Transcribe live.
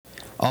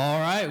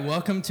All right,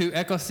 welcome to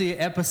Ep6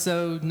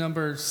 episode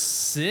number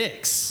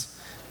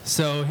 6.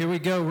 So here we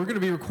go. We're going to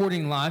be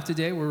recording live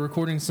today. We're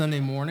recording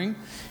Sunday morning,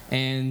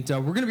 and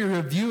we're going to be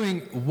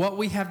reviewing what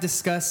we have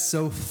discussed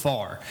so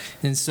far.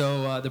 And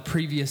so the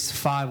previous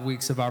 5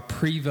 weeks of our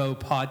Prevo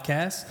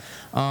podcast.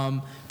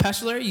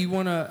 Pastor Larry, you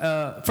want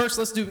to, first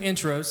let's do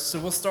intros. So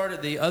we'll start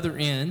at the other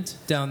end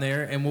down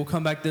there, and we'll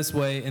come back this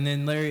way. And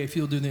then Larry, if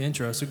you'll do the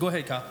intro. So go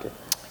ahead, Kyle.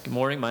 Good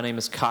morning. My name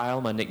is Kyle.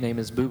 My nickname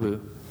is Boo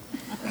Boo.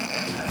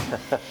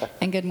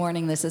 And good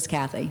morning, this is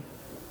Kathy.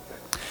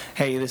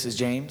 Hey, this is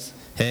James.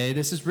 Hey,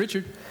 this is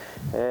Richard.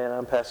 And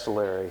I'm Pastor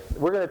Larry.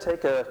 We're going to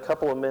take a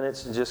couple of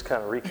minutes and just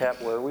kind of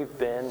recap where we've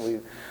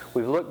been.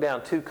 We've looked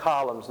down 2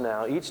 columns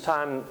now. Each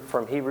time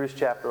from Hebrews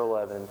chapter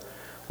 11,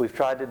 we've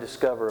tried to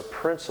discover a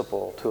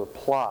principle to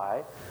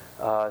apply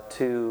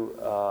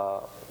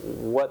to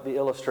what the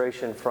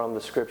illustration from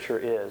the Scripture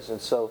is.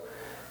 And so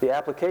the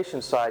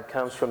application side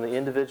comes from the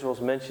individuals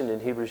mentioned in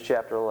Hebrews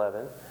chapter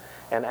 11.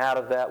 And out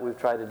of that, we've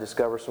tried to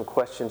discover some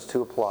questions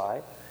to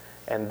apply.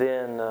 And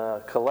then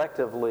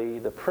collectively,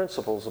 the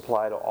principles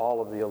apply to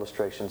all of the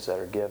illustrations that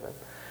are given.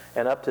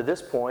 And up to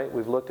this point,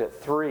 we've looked at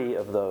 3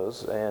 of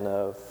those.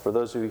 And for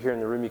those of you here in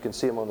the room, you can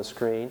see them on the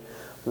screen.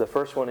 The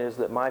first one is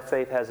that my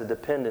faith has a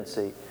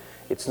dependency.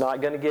 It's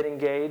not going to get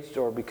engaged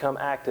or become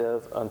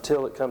active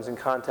until it comes in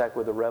contact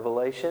with a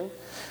revelation.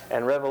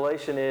 And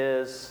revelation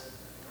is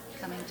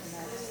Coming to know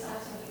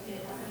something.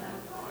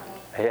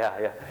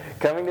 Yeah.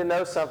 Coming to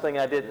know something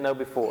I didn't know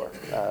before.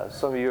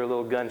 Some of you are a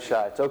little gun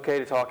shy. It's okay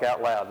to talk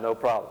out loud, no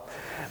problem.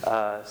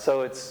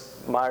 So it's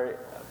my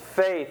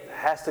faith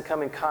has to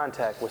come in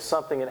contact with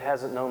something it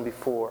hasn't known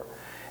before.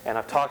 And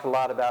I've talked a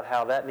lot about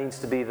how that needs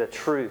to be the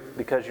truth,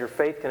 because your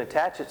faith can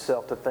attach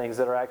itself to things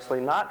that are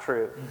actually not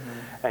true.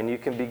 Mm-hmm. And you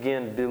can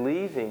begin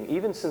believing,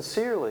 even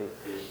sincerely,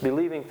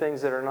 believing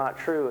things that are not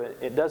true.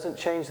 It doesn't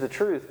change the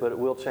truth, but it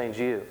will change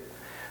you.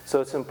 So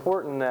it's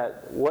important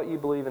that what you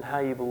believe and how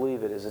you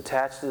believe it is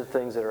attached to the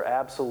things that are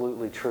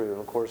absolutely true. And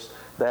of course,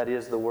 that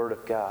is the Word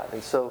of God.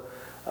 And so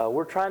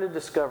we're trying to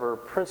discover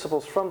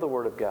principles from the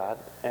Word of God.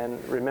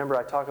 And remember,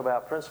 I talk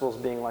about principles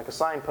being like a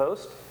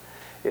signpost.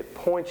 It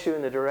points you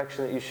in the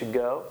direction that you should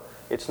go.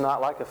 It's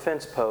not like a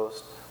fence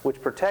post,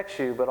 which protects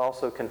you but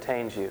also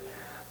contains you.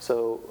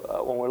 So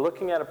when we're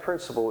looking at a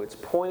principle, it's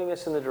pointing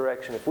us in the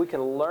direction. If we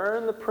can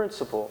learn the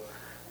principle,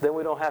 then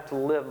we don't have to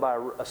live by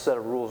a set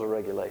of rules or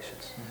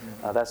regulations.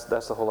 That's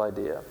the whole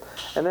idea.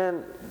 And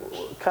then,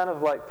 kind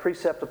of like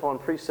precept upon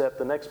precept,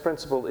 the next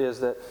principle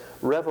is that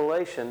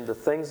revelation, the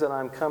things that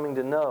I'm coming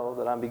to know,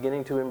 that I'm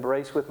beginning to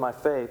embrace with my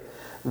faith,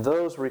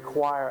 those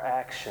require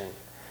action.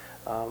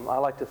 I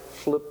like to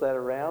flip that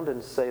around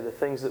and say the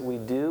things that we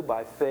do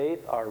by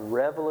faith are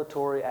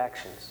revelatory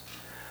actions.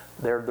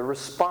 They're the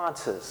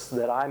responses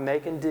that I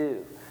make and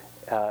do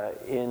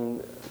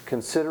in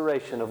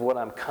consideration of what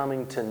I'm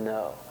coming to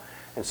know.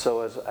 And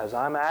so as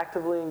I'm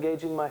actively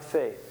engaging my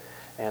faith,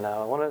 and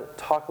I want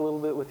to talk a little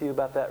bit with you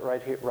about that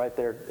right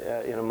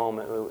there in a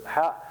moment.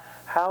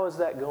 How is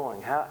that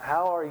going?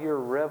 How are your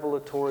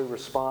revelatory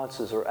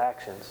responses or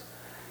actions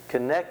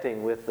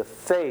connecting with the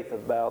faith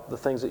about the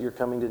things that you're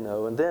coming to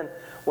know? And then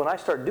when I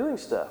start doing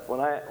stuff,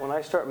 when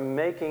I start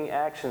making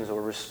actions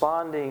or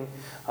responding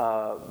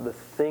the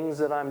things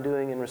that I'm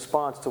doing in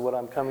response to what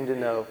I'm coming to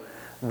know,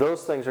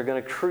 those things are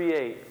going to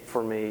create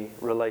for me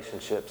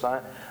relationships.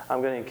 I'm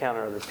going to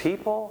encounter other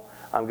people.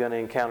 I'm going to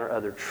encounter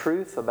other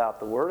truth about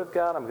the Word of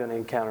God. I'm going to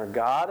encounter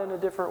God in a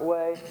different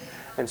way.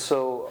 And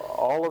so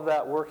all of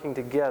that working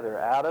together,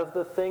 out of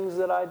the things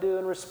that I do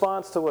in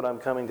response to what I'm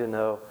coming to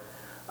know,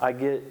 I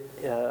get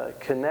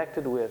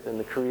connected with in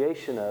the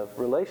creation of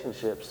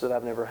relationships that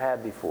I've never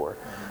had before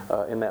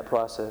in that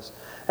process.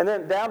 And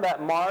then down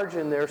that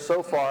margin there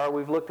so far,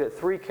 we've looked at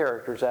 3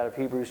 characters out of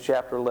Hebrews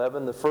chapter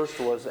 11. The first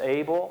was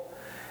Abel.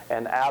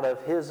 And out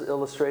of his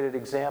illustrated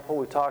example,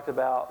 we talked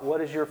about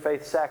what is your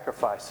faith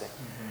sacrificing.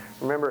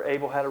 Mm-hmm. Remember,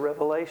 Abel had a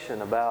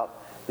revelation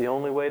about the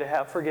only way to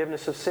have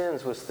forgiveness of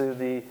sins was through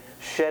the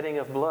shedding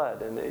of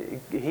blood.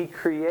 And he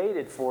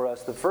created for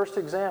us the first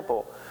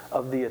example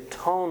of the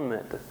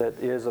atonement that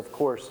is, of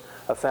course,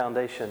 a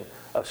foundation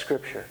of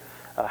Scripture.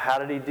 How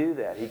did he do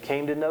that? He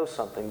came to know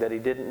something that he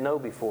didn't know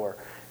before.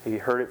 He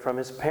heard it from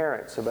his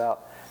parents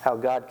about how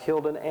God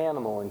killed an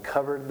animal and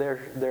covered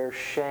their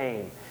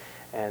shame.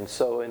 And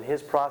so in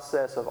his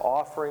process of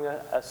offering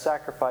a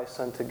sacrifice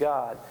unto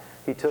God,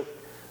 he took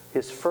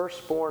his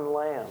firstborn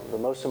lamb, the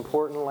most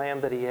important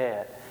lamb that he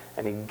had,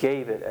 and he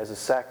gave it as a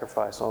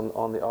sacrifice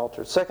on the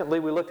altar.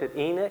 Secondly, we looked at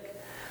Enoch.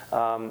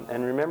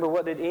 And remember,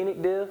 what did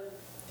Enoch do?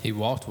 He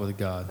walked with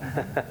God.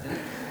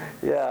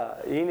 Yeah,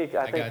 Enoch,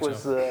 I think,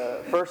 was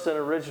the first and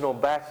original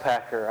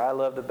backpacker. I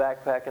love to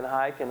backpack and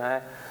hike, and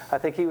I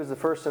think he was the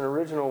first and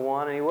original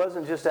one. And he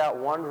wasn't just out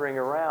wandering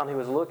around. He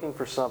was looking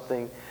for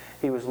something.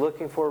 He was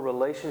looking for a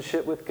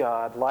relationship with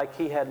God like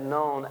he had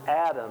known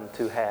Adam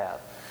to have.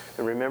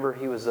 And remember,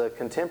 he was a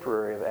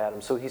contemporary of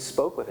Adam, so he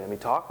spoke with him. He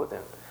talked with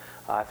him.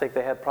 I think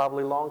they had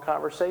probably long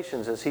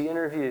conversations as he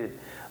interviewed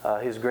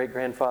his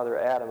great-grandfather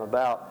Adam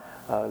about,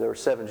 there were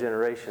 7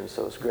 generations,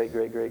 so his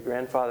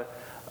great-great-great-grandfather,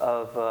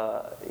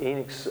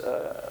 Enoch's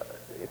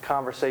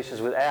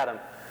conversations with Adam,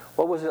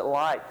 what was it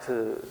like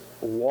to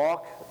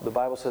walk, the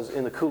Bible says,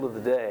 in the cool of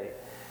the day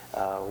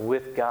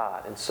with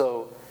God? And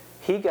so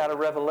he got a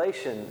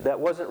revelation that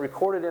wasn't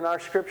recorded in our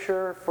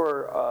scripture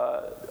for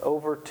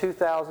over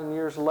 2,000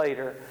 years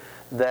later,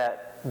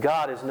 that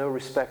God is no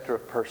respecter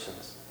of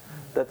persons.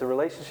 That the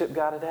relationship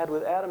God had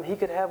with Adam, he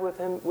could have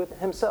with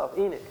himself,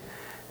 Enoch.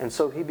 And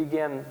so he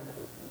began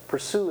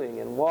pursuing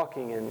and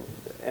walking,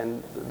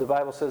 and the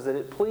Bible says that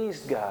it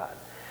pleased God.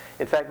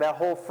 In fact, that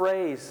whole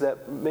phrase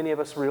that many of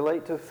us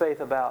relate to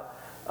faith about,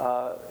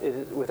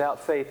 without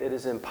faith it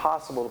is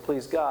impossible to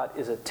please God,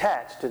 is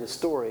attached to the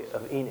story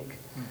of Enoch.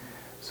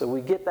 So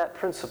we get that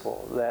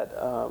principle that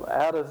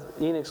out of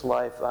Enoch's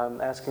life,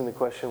 I'm asking the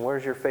question,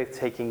 where's your faith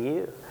taking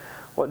you?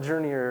 What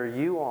journey are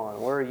you on?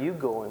 Where are you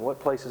going? What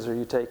places are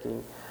you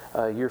taking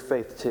your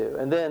faith to?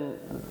 And then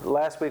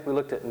last week we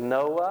looked at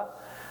Noah.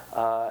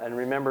 And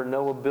remember,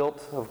 Noah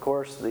built, of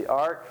course, the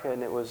ark,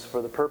 and it was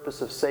for the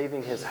purpose of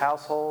saving his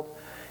household,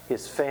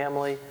 his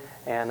family.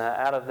 And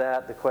out of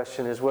that, the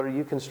question is, what are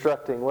you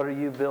constructing? What are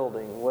you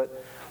building?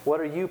 What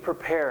are you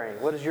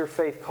preparing? What is your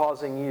faith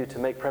causing you to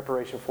make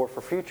preparation for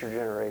future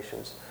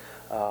generations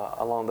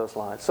along those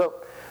lines? So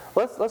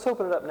let's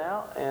open it up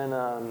now.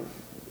 And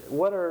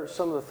what are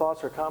some of the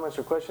thoughts or comments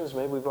or questions?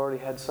 Maybe we've already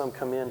had some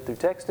come in through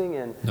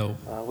texting, and No.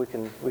 we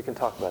can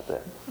talk about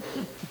that.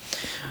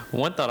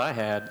 One thought I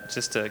had,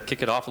 just to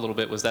kick it off a little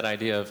bit, was that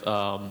idea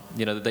of,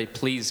 that they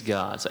pleased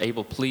God. So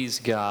Abel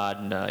pleased God,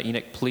 and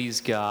Enoch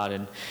pleased God,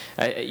 and,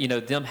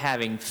 them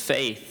having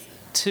faith,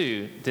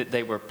 too, that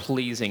they were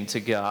pleasing to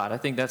God. I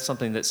think that's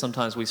something that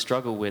sometimes we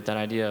struggle with, that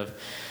idea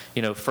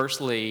of,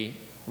 firstly,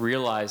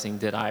 realizing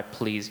that I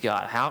please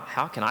God.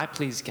 How can I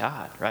please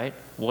God, right?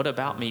 What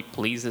about me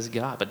pleases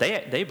God? But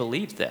they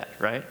believed that,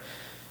 right?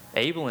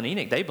 Abel and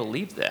Enoch, they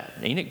believed that.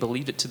 Enoch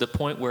believed it to the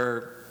point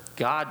where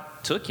God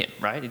took him,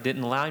 right? He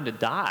didn't allow him to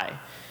die.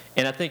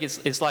 And I think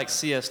it's like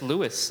C.S.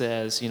 Lewis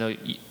says,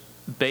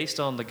 based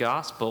on the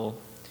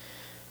gospel,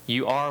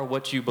 you are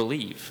what you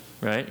believe,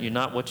 right? You're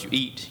not what you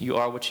eat. You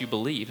are what you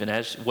believe. And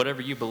as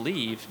whatever you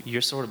believe,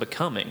 you're sort of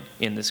becoming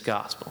in this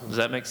gospel. Does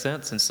that make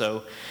sense? And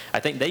so I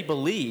think they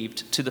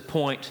believed to the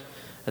point,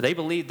 they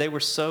believed they were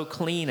so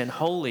clean and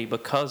holy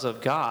because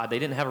of God. They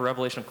didn't have a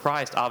revelation of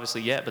Christ,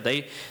 obviously, yet, but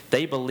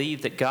they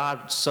believed that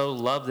God so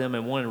loved them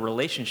and wanted a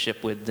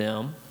relationship with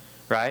them,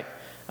 right?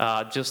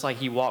 Just like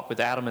he walked with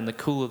Adam in the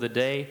cool of the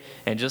day.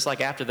 And just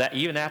like after that,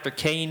 even after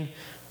Cain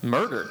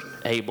murdered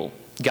Abel,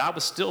 God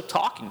was still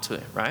talking to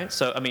him, right?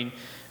 So,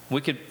 we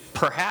could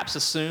perhaps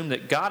assume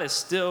that God is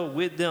still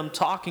with them,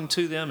 talking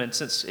to them, and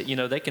since,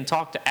 they can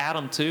talk to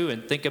Adam too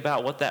and think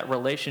about what that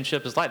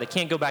relationship is like. They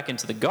can't go back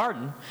into the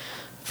garden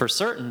for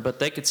certain, but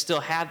they could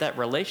still have that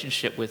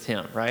relationship with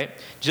him, right?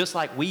 Just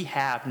like we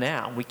have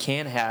now, we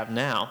can have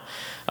now.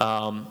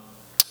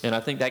 And I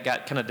think that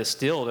got kind of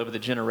distilled over the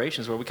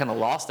generations, where we kind of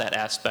lost that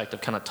aspect of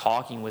kind of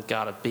talking with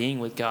God, of being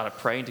with God, of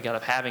praying to God,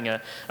 of having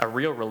a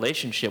real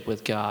relationship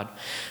with God.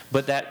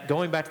 But that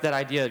going back to that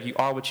idea of you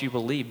are what you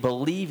believe,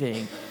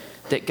 believing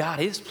that God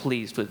is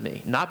pleased with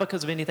me, not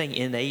because of anything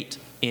innate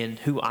in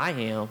who I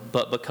am,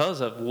 but because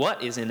of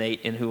what is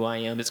innate in who I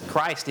am. It's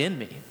Christ in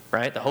me,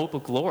 right? The hope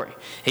of glory.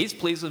 He's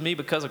pleased with me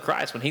because of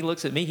Christ. When he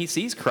looks at me, he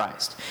sees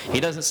Christ. He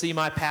doesn't see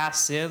my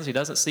past sins. He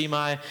doesn't see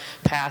my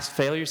past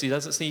failures. He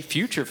doesn't see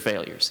future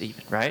failures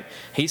even, right?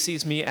 He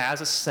sees me as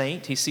a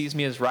saint. He sees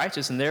me as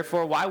righteous, and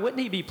therefore, why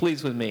wouldn't he be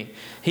pleased with me?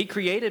 He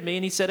created me,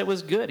 and he said it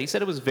was good. He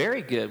said it was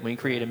very good when he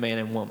created man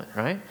and woman,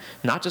 right?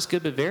 Not just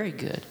good, but very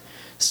good.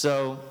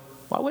 So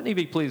why wouldn't he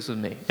be pleased with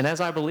me? And as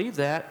I believe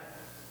that,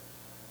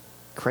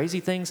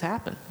 crazy things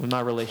happen with my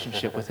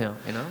relationship with him,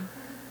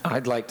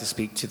 I'd like to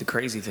speak to the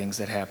crazy things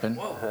that happen.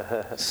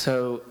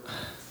 So,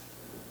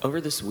 over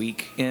this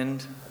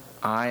weekend,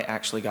 I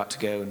actually got to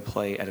go and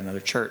play at another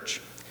church.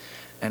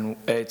 And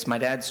it's my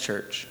dad's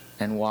church.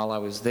 And while I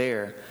was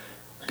there,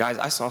 guys,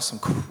 I saw some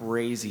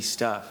crazy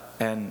stuff.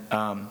 And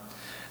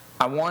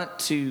I want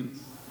to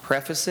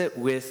preface it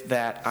with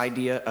that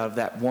idea of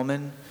that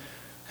woman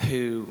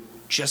who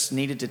just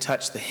needed to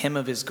touch the hem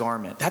of his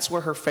garment. That's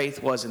where her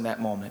faith was in that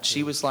moment.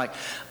 She was like,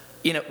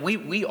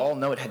 we all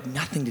know it had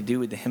nothing to do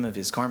with the hem of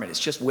his garment. It's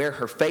just where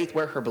her faith,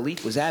 where her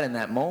belief was at in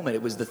that moment.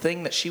 It was the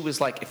thing that she was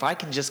like, if I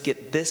can just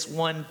get this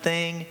one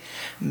thing,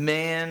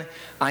 man,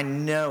 I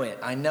know it.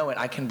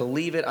 I can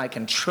believe it. I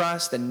can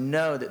trust and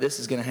know that this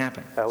is going to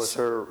happen. That was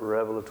her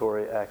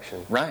revelatory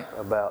action, right,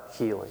 about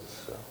healing.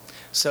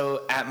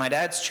 So at my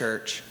dad's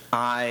church,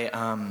 I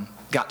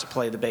got to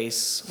play the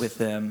bass with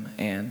them,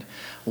 and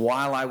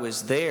while I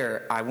was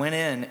there, I went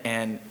in,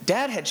 and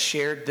Dad had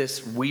shared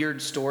this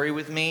weird story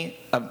with me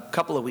a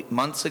couple of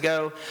months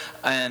ago,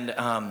 and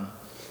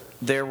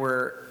there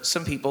were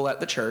some people at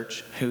the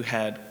church who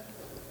had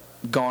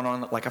gone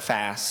on like a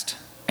fast,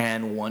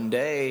 and one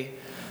day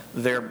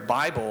their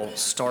Bible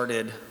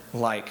started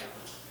like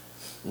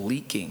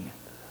leaking.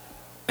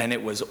 and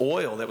it was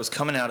oil that was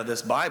coming out of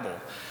this Bible.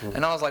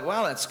 And I was like,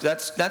 wow,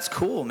 that's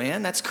cool,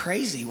 man. That's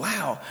crazy.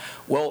 Wow.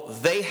 Well,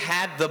 they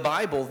had the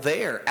Bible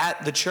there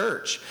at the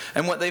church.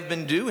 And what they've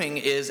been doing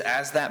is,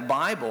 as that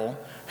Bible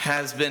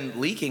has been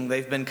leaking,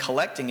 they've been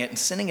collecting it and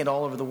sending it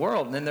all over the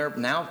world. And then there are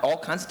now all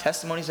kinds of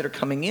testimonies that are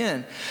coming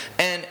in.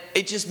 And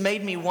it just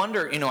made me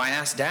wonder, I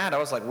asked Dad, I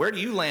was like, where do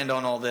you land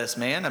on all this,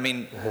 man? I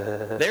mean,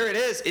 there it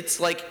is. It's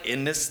like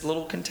in this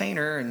little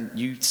container, and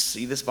you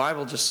see this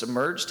Bible just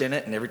submerged in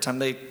it. And every time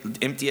they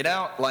empty it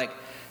out, like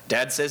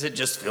Dad says, it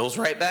just fills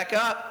right back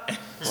up.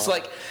 It's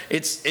like,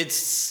 it's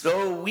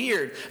so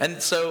weird.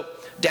 And so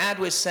Dad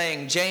was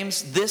saying,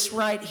 James, this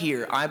right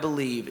here, I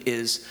believe,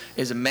 is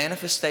a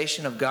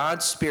manifestation of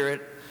God's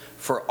Spirit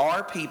for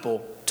our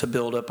people to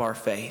build up our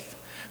faith.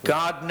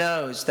 God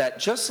knows that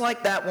just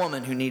like that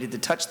woman who needed to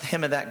touch the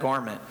hem of that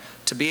garment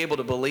to be able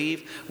to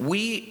believe,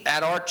 we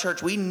at our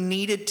church, we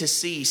needed to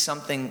see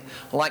something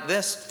like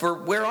this for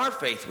where our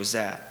faith was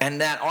at.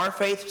 And that our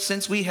faith,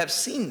 since we have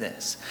seen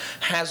this,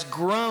 has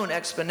grown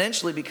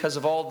exponentially because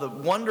of all the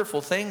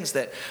wonderful things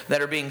that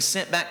are being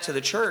sent back to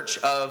the church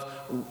of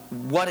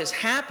what is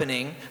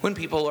happening when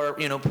people are,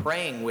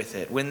 praying with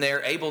it, when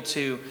they're able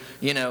to,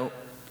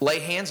 lay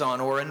hands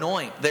on or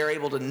anoint. They're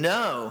able to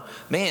know,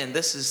 man,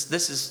 this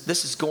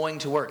is going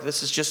to work.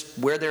 This is just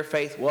where their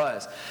faith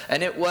was.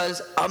 And it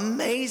was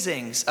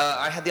amazing.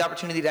 I had the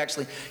opportunity to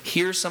actually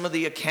hear some of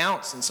the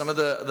accounts and some of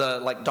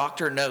the like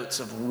doctor notes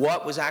of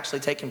what was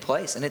actually taking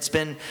place. And it's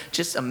been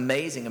just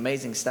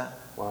amazing stuff.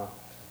 Wow.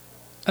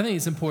 I think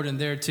it's important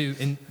there too,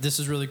 and this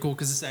is really cool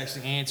because this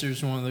actually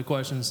answers one of the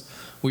questions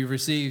we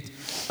received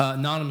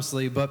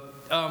anonymously, but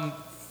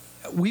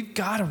we've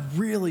got to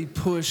really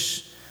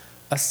push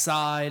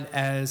aside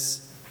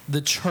as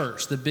the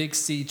church, the Big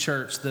C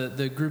church,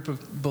 the group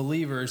of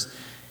believers.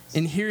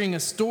 In hearing a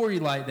story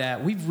like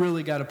that, we've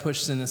really got to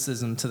push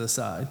cynicism to the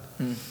side.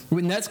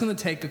 And that's going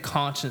to take a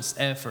conscious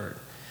effort,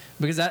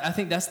 because I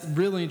think that's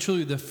really and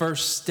truly the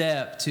first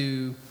step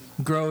to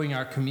growing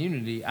our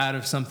community out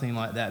of something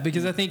like that.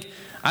 Because I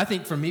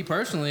think for me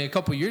personally, a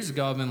couple years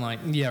ago, I've been like,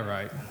 yeah,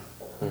 right.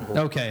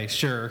 Okay,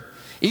 sure.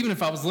 Even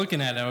if I was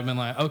looking at it, I've been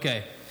like,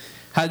 okay,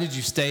 how did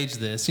you stage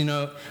this?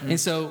 And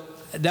so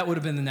that would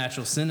have been the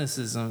natural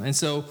cynicism. And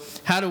so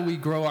how do we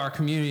grow our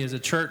community as a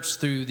church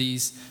through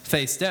these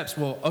faith steps?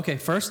 Well, okay,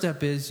 first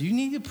step is you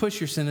need to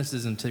push your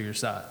cynicism to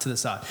the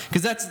side,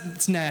 because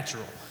it's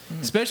natural,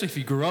 especially if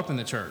you grew up in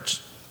the church.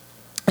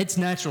 It's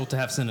natural to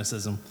have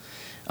cynicism.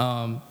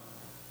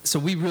 So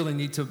we really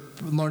need to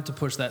learn to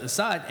push that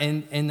aside,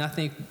 and I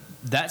think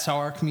that's how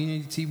our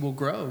community will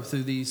grow,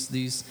 through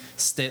these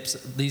steps,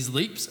 these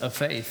leaps of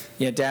faith.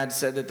 Yeah, Dad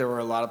said that there were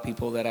a lot of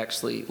people that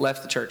actually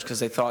left the church because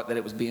they thought that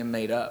it was being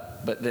made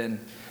up. But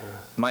then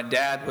my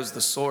dad was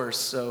the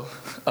source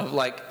of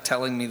like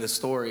telling me the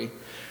story.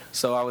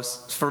 So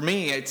for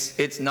me,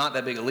 it's not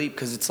that big a leap,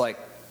 because it's like,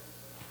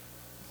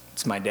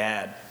 it's my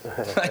dad.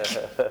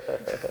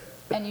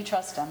 And you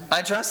trust him.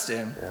 I trust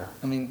him. Yeah.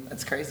 I mean,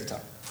 it's crazy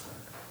talk.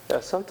 Yeah,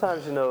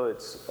 sometimes,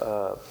 it's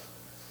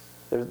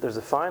there's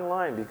a fine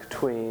line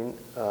between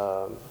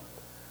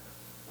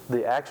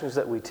the actions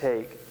that we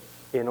take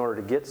in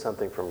order to get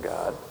something from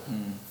God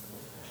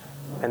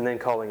and then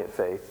calling it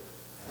faith,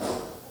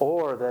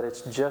 or that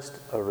it's just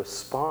a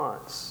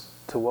response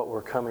to what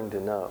we're coming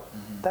to know.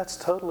 That's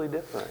totally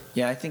different.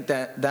 Yeah, I think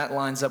that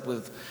lines up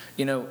with,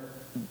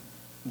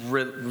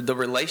 the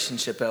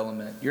relationship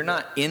element. You're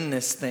not in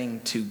this thing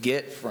to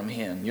get from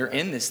him. You're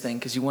in this thing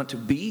because you want to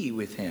be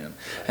with him.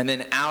 And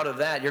then out of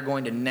that, you're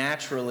going to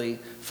naturally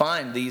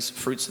find these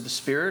fruits of the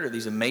Spirit, or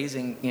these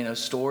amazing,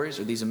 stories,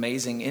 or these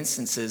amazing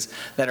instances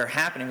that are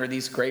happening, or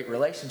these great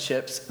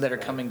relationships that are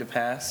coming to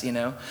pass,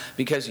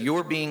 because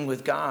you're being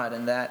with God,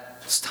 and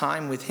that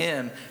time with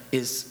him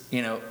is,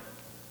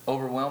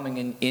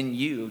 overwhelming in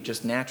you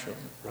just naturally.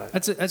 Right.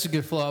 That's a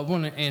good flow. I'm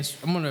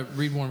going to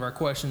read one of our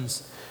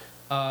questions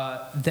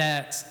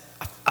that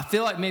I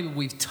feel like maybe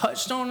we've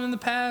touched on in the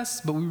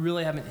past, but we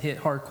really haven't hit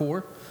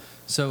hardcore.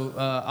 So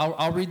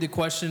I'll read the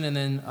question, and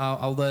then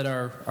I'll let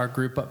our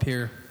group up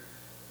here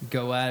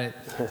go at it.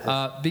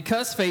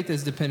 Because faith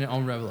is dependent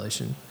on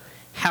revelation,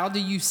 how do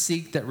you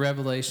seek that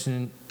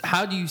revelation?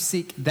 How do you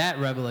seek that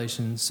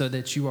revelation so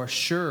that you are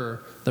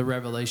sure the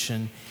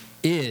revelation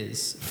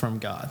is from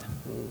God?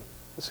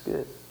 That's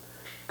good.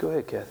 Go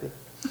ahead, Kathy.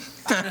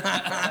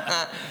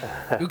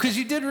 Because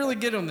you did really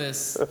get on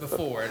this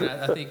before, and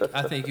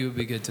I think you would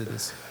be good to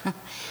this.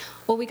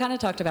 Well, we kind of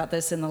talked about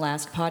this in the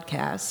last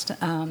podcast,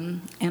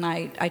 and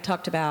I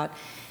talked about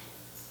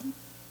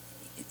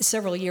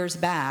several years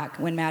back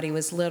when Maddie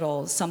was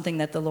little, something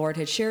that the Lord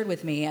had shared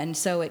with me, and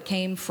so it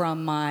came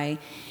from my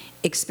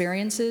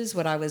experiences,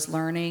 what I was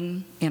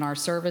learning in our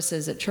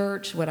services at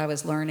church, what I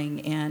was learning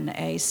in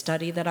a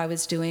study that I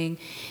was doing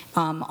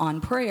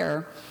on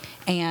prayer,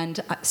 and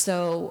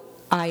so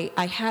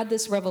I had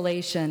this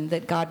revelation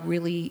that God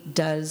really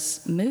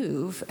does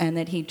move, and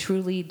that he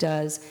truly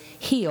does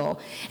heal.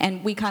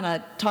 And we kind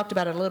of talked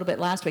about it a little bit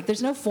last week.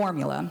 There's no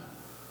formula.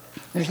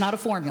 There's not a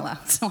formula,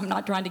 so I'm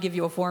not trying to give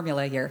you a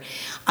formula here.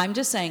 I'm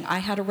just saying I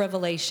had a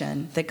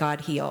revelation that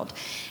God healed,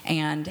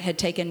 and had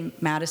taken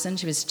Madison,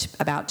 she was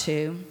about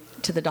 2,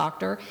 to the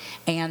doctor,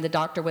 and the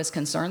doctor was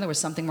concerned there was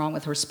something wrong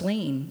with her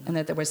spleen, and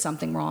that there was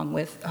something wrong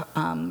with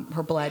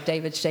her blood.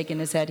 David's shaking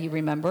his head, he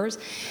remembers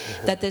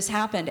that this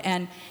happened.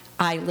 And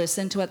I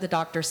listened to what the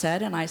doctor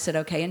said, and I said,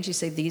 okay. And she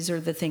said, these are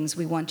the things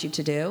we want you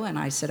to do. And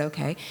I said,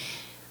 okay.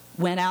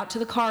 Went out to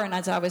the car, and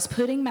as I was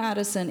putting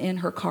Madison in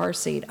her car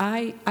seat,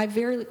 I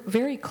very,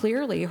 very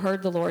clearly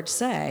heard the Lord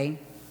say,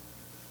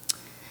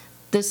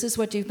 this is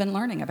what you've been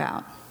learning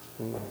about.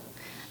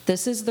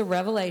 This is the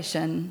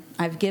revelation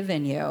I've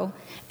given you,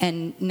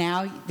 and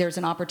now there's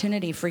an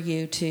opportunity for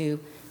you to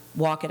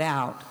walk it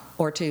out,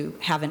 or to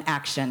have an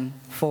action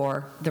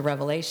for the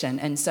revelation.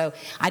 And so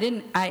I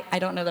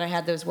don't know that I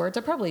had those words.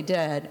 I probably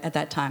did at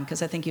that time,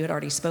 because I think you had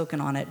already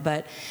spoken on it.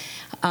 But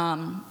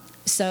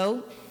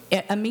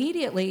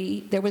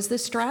immediately there was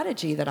this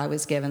strategy that I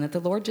was given that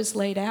the Lord just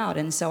laid out.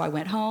 And so I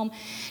went home,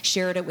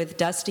 shared it with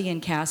Dusty and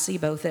Cassie,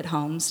 both at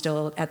home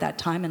still at that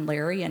time, and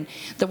Larry. And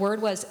the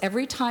word was,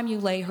 every time you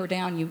lay her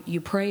down, you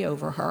pray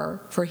over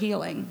her for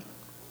healing.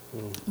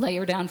 Lay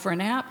her down for a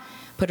nap,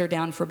 put her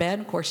down for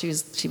bed. Of course,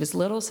 she was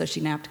little, so she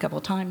napped a couple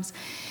of times.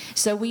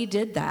 So we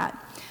did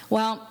that.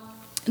 Well,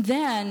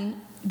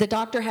 then the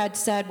doctor had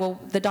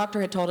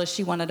told us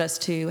she wanted us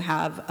to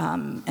have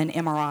an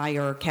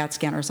MRI or CAT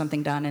scan or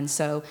something done, and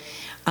so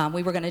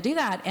we were going to do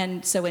that.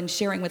 And so in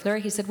sharing with Larry,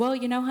 he said, well,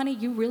 honey,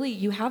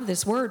 you have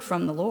this word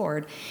from the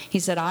Lord. He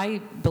said, I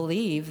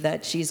believe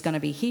that she's going to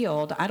be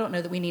healed. I don't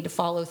know that we need to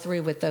follow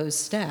through with those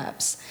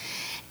steps.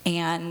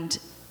 And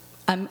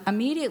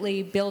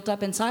immediately built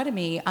up inside of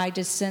me, I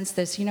just sensed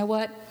this, you know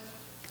what?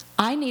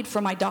 I need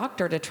for my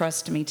doctor to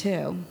trust me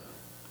too.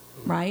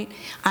 Right?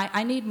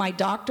 I need my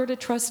doctor to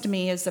trust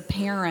me as a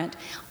parent.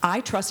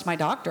 I trust my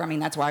doctor. I mean,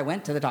 that's why I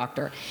went to the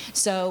doctor.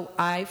 So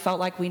I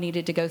felt like we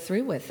needed to go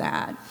through with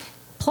that.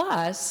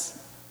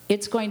 Plus,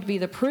 it's going to be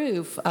the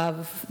proof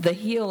of the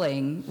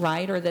healing,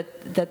 right? Or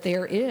that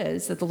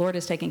the Lord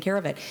has taken care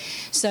of it.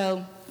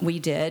 So we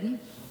did.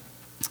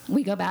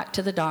 We go back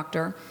to the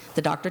doctor.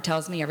 The doctor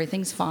tells me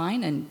everything's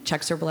fine and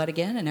checks her blood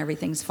again, and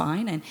everything's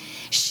fine. And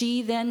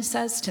she then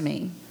says to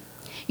me,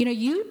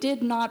 you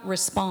did not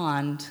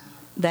respond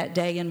that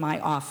day in my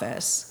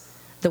office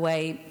the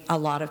way a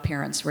lot of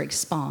parents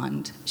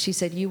respond. She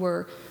said, you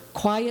were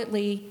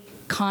quietly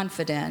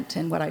confident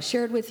in what I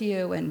shared with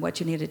you and what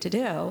you needed to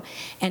do.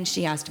 And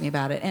she asked me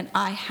about it. And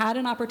I had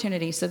an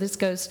opportunity, so this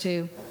goes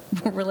to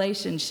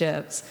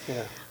relationships,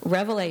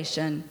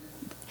 revelation,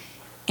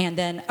 and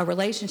then a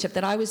relationship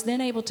that I was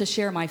then able to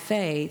share my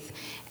faith,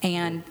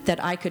 and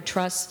that I could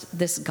trust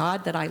this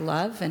God that I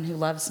love and who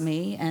loves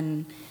me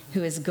and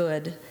who is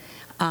good,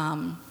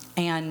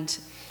 and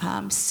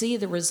see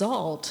the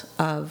result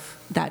of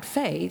that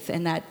faith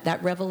and that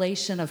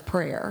revelation of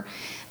prayer,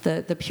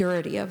 the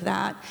purity of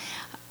that.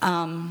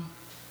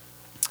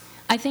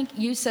 I think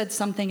you said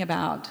something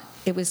about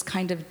it was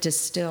kind of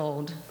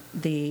distilled,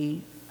 the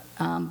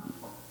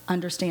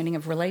understanding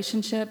of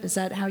relationship. Is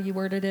that how you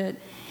worded it?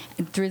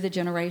 And through the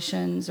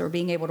generations, or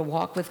being able to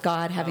walk with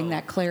God, having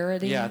that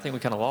clarity? Yeah, I think we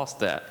kind of lost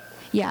that.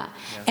 Yeah.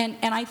 And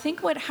I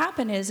think what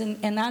happened is,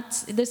 and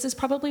this is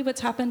probably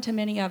what's happened to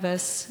many of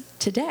us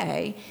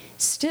today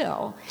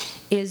still,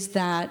 is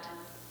that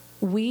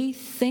we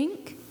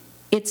think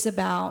it's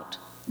about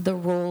the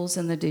rules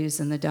and the do's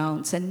and the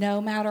don'ts. And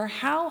no matter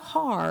how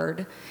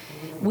hard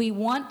we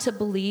want to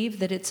believe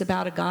that it's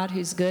about a God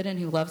who's good and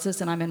who loves us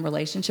and I'm in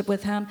relationship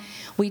with him,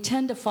 we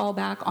tend to fall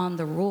back on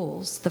the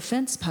rules, the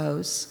fence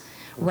posts,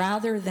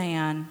 rather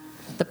than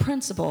the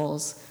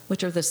principles,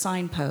 which are the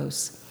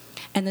signposts.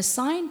 And the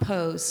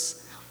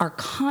signposts are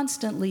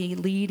constantly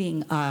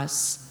leading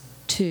us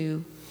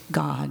to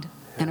God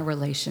and a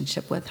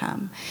relationship with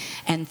him.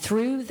 And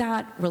through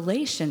that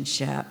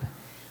relationship,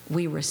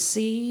 we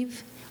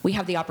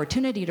have the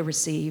opportunity to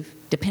receive,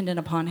 dependent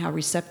upon how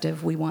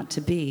receptive we want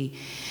to be.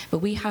 But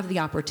we have the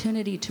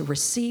opportunity to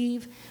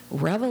receive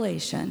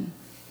revelation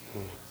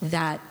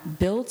that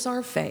builds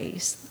our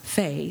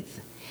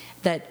faith,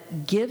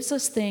 that gives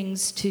us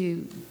things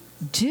to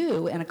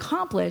do and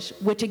accomplish,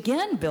 which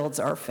again builds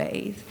our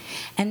faith,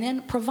 and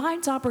then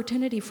provides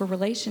opportunity for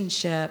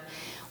relationship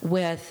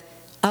with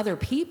other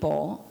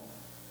people.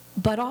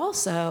 But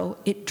also,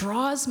 it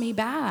draws me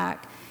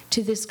back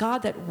to this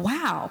God that,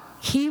 wow,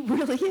 he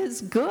really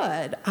is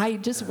good. I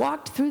just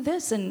walked through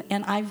this, and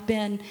I've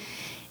been,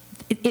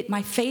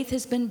 my faith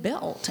has been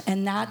built.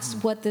 And that's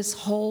what this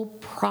whole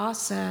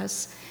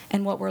process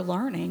and what we're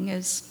learning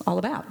is all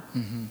about.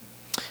 Mm-hmm.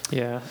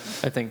 Yeah,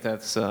 I think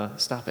that's,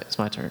 stop it, it's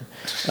my turn.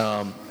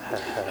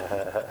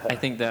 I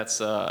think that's,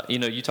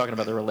 you talking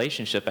about the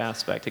relationship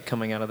aspect of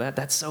coming out of that,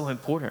 that's so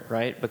important,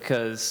 right?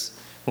 Because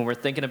when we're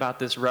thinking about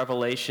this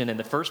revelation, and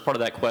the first part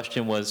of that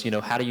question was,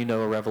 how do you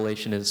know a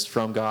revelation is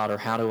from God, or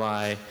how do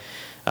I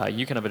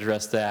you kind of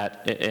addressed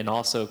that, and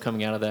also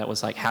coming out of that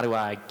was like, how do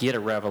I get a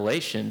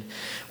revelation?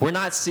 We're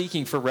not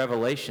seeking for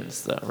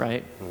revelations, though,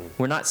 right?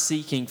 We're not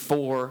seeking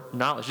for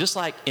knowledge. Just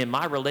like in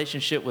my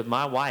relationship with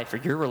my wife, or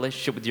your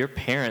relationship with your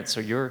parents,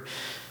 or your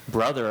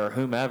brother, or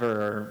whomever,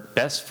 or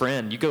best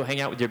friend. You go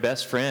hang out with your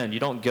best friend. You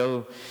don't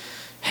go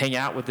hang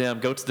out with them,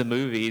 go to the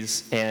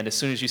movies, and as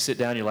soon as you sit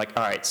down, you're like,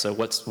 all right, so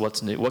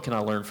what's new? What can I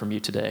learn from you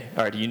today?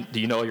 All right, do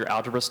you know your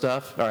algebra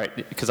stuff? All right,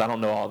 because I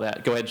don't know all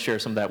that. Go ahead and share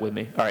some of that with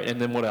me. All right,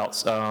 and then what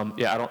else? No,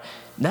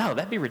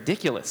 that'd be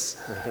ridiculous.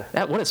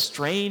 What a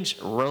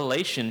strange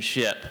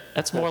relationship.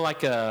 That's more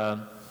like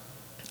a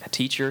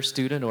teacher,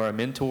 student, or a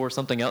mentor, or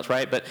something else,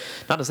 right? But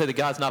not to say that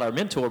God's not our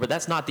mentor, but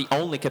that's not the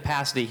only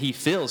capacity he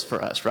fills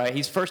for us, right?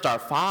 He's first our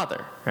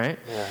Father, right?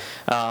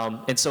 Yeah.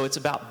 And so it's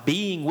about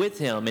being with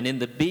him, and in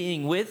the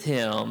being with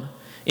him,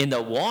 in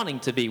the wanting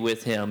to be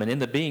with him, and in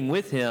the being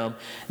with him,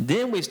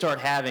 then we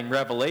start having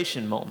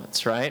revelation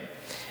moments, right?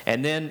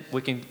 And then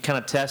we can kind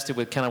of test it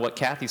with kind of what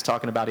Kathy's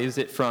talking about. Is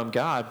it from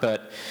God?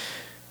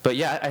 But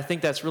yeah, I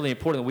think that's really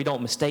important that we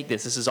don't mistake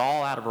this. This is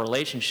all out of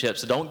relationships.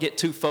 So don't get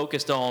too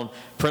focused on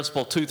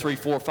principle 2, 3,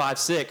 4, 5,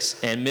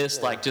 6 and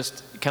miss like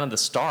just kind of the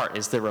start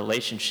is the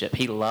relationship.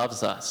 He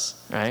loves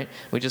us, right?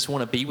 We just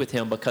want to be with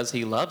him because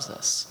he loves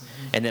us.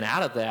 And then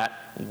out of that,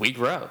 we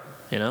grow,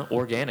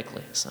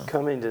 organically. So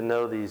coming to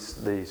know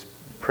these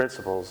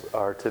principles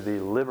are to be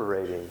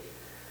liberating,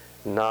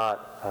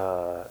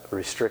 not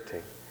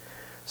restricting.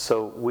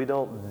 So we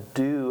don't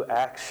do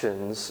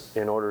actions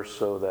in order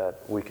so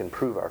that we can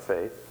prove our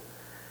faith.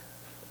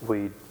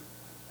 We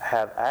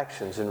have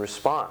actions in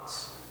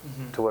response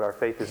to what our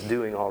faith is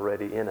doing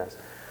already in us.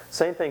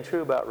 Same thing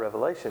true about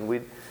revelation.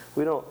 We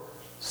don't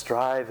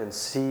strive and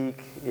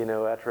seek,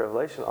 after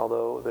revelation,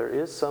 although there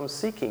is some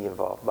seeking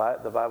involved.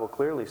 The Bible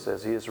clearly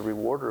says he is a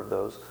rewarder of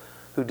those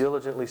who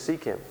diligently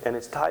seek him. And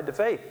it's tied to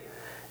faith.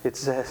 It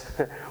says,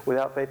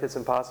 without faith it's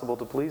impossible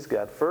to please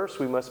God. First,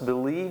 we must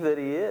believe that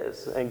he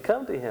is and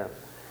come to him.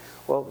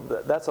 Well,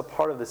 that's a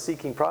part of the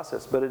seeking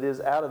process, but it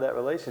is out of that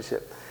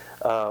relationship.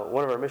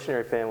 One of our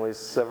missionary families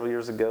several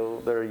years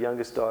ago, their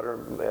youngest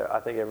daughter, I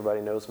think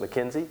everybody knows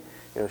Mackenzie.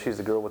 She's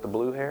the girl with the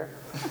blue hair.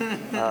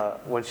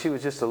 When she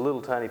was just a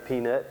little tiny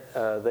peanut,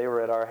 they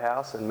were at our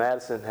house, and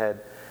Madison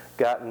had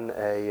gotten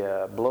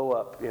a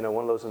blow-up, one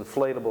of those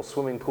inflatable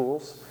swimming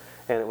pools.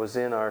 And it was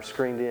in our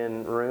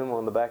screened-in room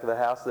on the back of the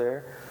house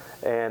there,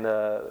 and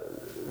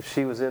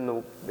she was in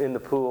the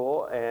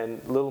pool.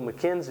 And little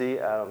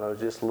Mackenzie, I don't know,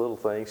 just a little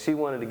thing, she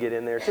wanted to get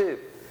in there too,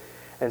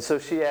 and so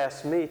she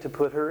asked me to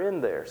put her in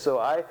there. So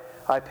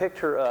I picked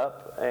her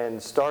up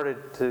and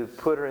started to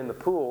put her in the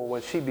pool.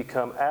 When she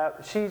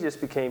just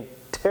became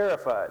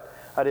terrified.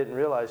 I didn't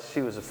realize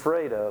she was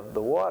afraid of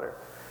the water.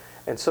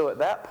 And so at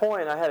that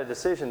point, I had a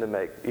decision to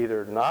make.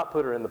 Either not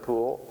put her in the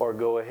pool or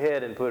go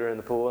ahead and put her in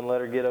the pool and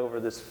let her get over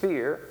this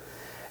fear.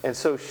 And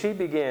so she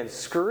began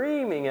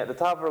screaming at the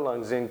top of her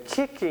lungs and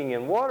kicking,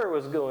 and water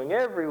was going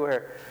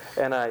everywhere.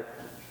 And I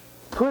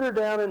put her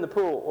down in the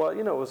pool. Well,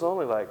 it was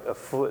only like 1.5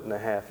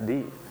 foot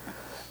deep.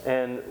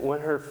 And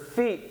when her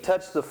feet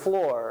touched the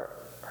floor,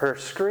 her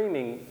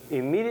screaming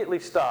immediately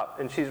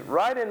stopped. And she's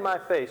right in my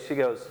face. She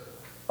goes,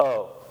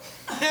 "Oh."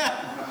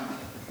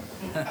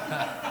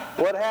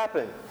 What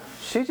happened?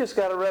 She just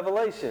got a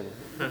revelation.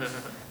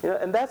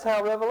 And that's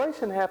how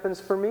revelation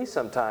happens for me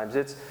sometimes.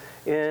 It's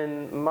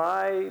in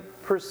my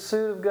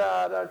pursuit of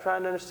God, or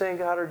trying to understand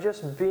God, or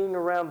just being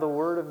around the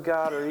Word of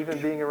God, or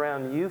even being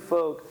around you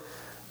folk.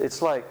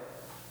 It's like,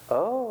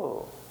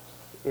 oh,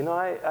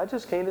 I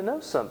just came to know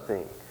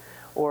something.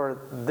 Or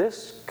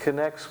this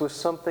connects with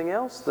something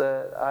else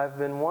that I've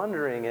been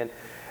wondering.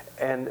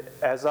 And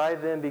as I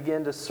then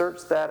begin to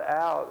search that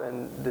out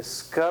and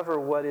discover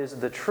what is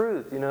the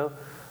truth,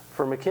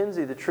 for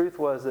Mackenzie, the truth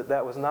was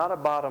that was not a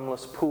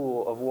bottomless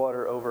pool of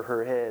water over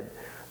her head,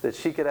 that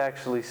she could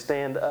actually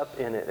stand up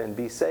in it and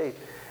be safe.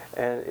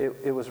 And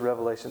it was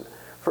revelation.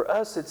 For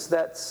us, it's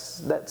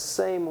that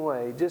same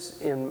way.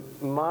 Just in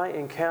my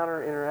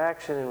encounter,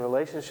 interaction, and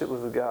relationship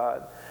with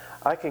God,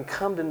 I can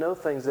come to know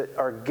things that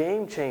are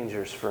game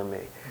changers for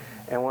me.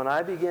 And when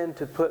I begin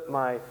to put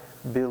my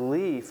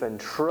belief and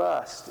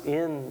trust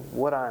in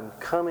what I'm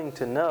coming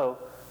to know,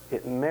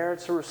 it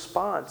merits a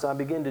response. I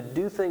begin to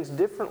do things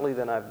differently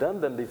than I've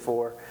done them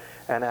before,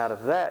 and out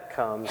of that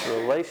comes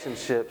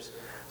relationships.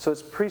 So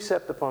it's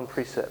precept upon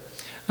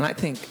precept. And I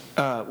think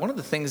one of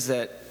the things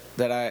that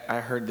I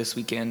heard this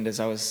weekend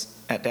as I was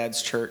at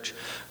Dad's church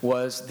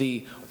was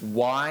the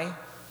why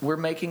we're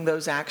making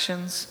those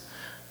actions.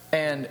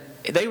 And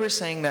they were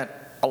saying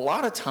that a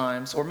lot of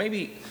times, or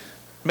maybe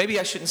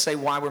I shouldn't say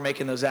why we're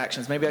making those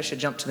actions. Maybe I should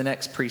jump to the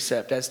next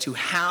precept as to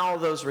how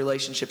those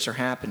relationships are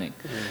happening.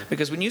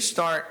 Because when you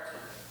start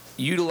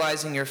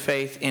utilizing your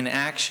faith in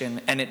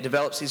action and it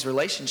develops these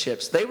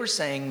relationships, they were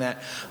saying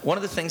that one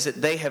of the things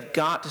that they have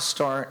got to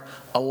start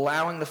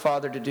allowing the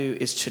Father to do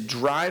is to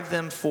drive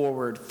them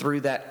forward through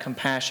that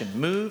compassion,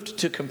 moved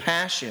to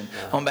compassion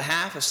on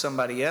behalf of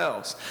somebody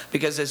else.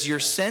 Because as you're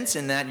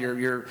sensing that,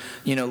 you're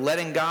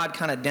letting God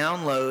kind of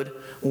download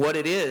what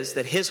it is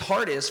that his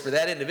heart is for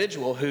that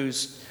individual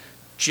who's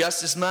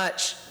just as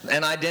much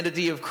an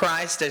identity of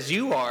Christ as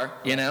you are,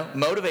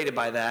 motivated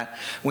by that.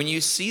 When you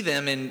see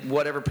them in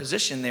whatever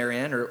position they're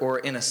in, or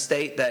in a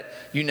state that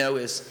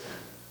is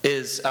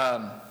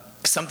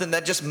something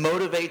that just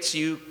motivates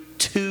you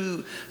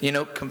to,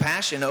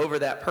 compassion over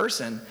that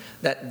person,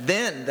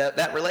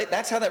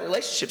 that's how that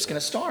relationship's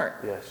going to start.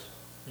 Yes.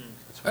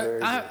 It's very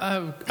good.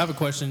 I have a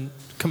question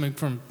coming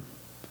from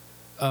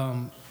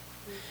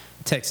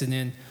texting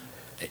in,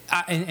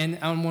 and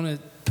I want to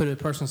put a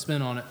personal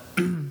spin on it.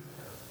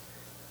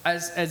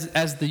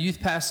 As the youth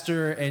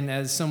pastor and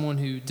as someone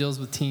who deals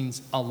with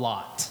teens a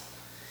lot,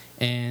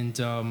 and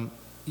on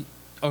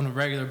a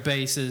regular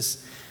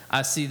basis,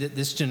 I see that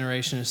this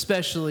generation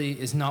especially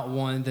is not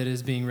one that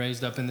is being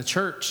raised up in the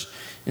church.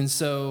 And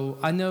so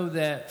I know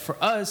that for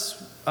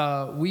us,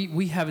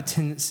 we have a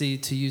tendency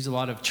to use a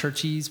lot of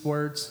churchese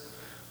words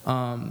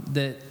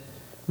that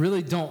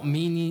really don't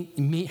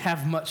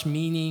have much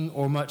meaning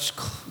or much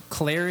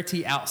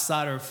clarity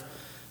outside of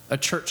a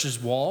church's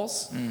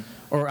walls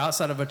or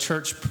outside of a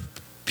church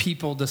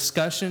people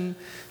discussion.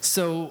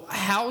 So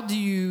how do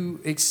you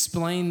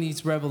explain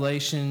these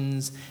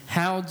revelations?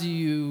 How do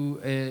you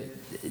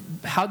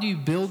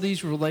build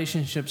these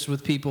relationships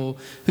with people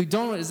who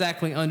don't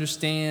exactly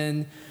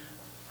understand,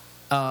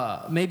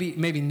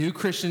 maybe new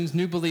Christians,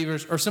 new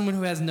believers, or someone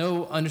who has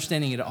no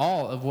understanding at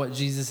all of what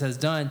Jesus has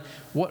done?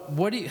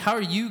 How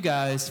are you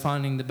guys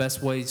finding the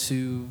best way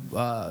to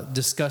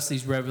discuss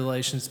these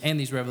revelations and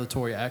these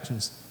revelatory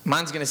actions?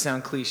 Mine's going to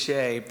sound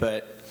cliche,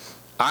 but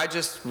I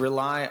just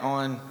rely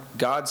on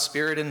God's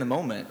Spirit in the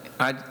moment.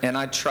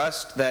 I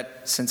trust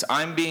that since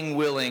I'm being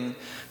willing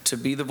to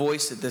be the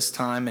voice at this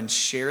time and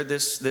share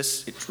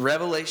this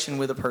revelation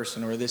with a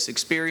person, or this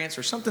experience,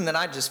 or something that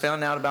I just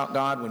found out about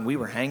God when we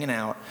were hanging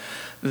out,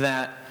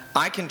 that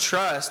I can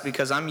trust,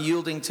 because I'm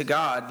yielding to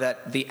God,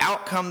 that the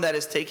outcome that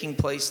is taking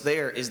place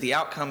there is the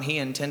outcome He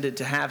intended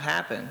to have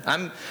happen.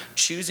 I'm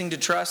choosing to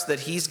trust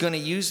that He's going to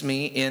use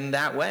me in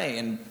that way.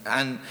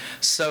 And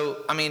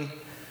so,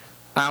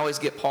 I always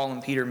get Paul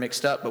and Peter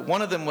mixed up, but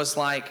one of them was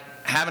like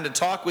having to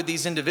talk with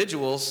these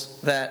individuals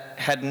that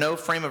had no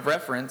frame of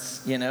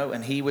reference,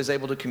 and he was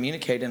able to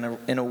communicate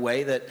in a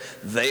way that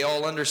they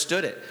all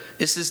understood it.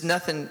 This is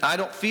nothing, I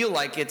don't feel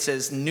like it's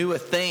as new a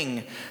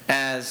thing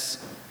as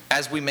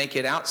we make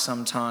it out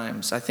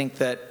sometimes. I think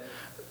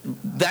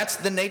that's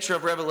the nature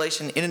of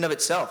revelation in and of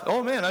itself.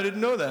 Oh man, I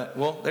didn't know that.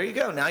 Well, there you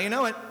go. Now you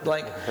know it.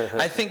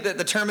 I think that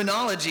the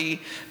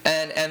terminology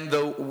and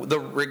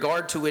the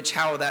regard to which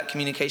how that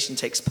communication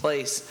takes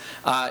place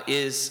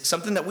is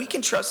something that we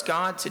can trust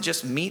God to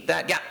just meet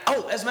that gap.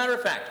 Oh, as a matter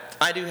of fact,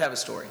 I do have a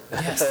story.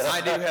 Yes.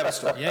 I do have a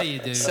story. Yeah, you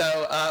do.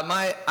 So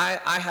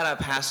I had a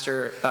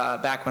pastor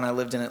back when I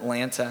lived in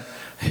Atlanta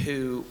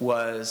who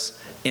was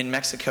in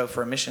Mexico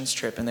for a missions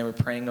trip, and they were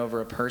praying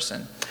over a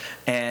person.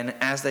 And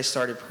as they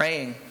started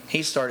praying,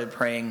 he started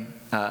praying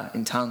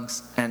in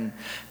tongues. And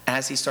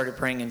as he started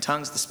praying in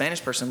tongues, the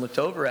Spanish person looked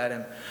over at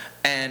him,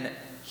 and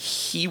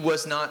he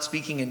was not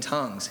speaking in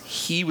tongues.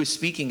 He was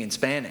speaking in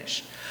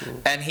Spanish.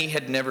 And he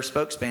had never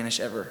spoke Spanish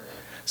ever.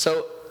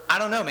 So I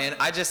don't know, man.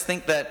 I just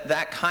think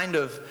that kind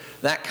of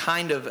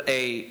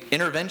a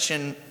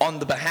intervention on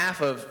the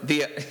behalf of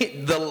the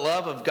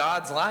love of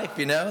God's life,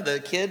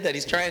 the kid that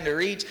he's trying to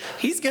reach,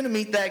 he's going to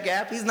meet that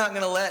gap. He's not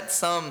going to let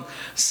some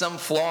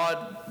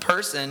flawed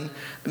person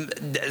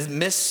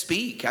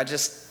misspeak. I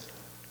just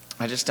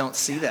don't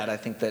see that. I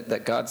think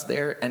that God's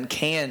there and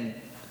can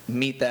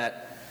meet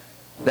that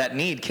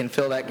need, can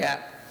fill that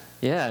gap.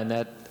 Yeah, and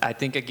that I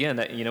think again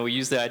that we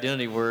use the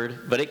identity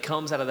word, but it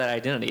comes out of that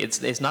identity.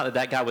 It's not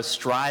that guy was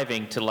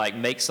striving to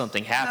make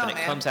something happen.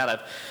 No, it comes out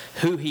of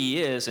who he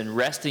is and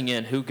resting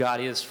in who God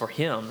is for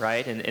him,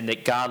 right? And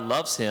that God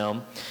loves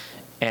him,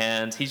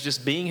 and he's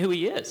just being who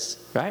he is,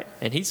 right?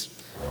 And he's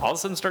all of a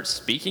sudden starts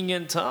speaking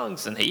in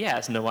tongues, and he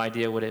has no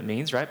idea what it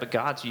means, right? But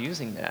God's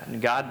using that,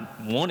 and God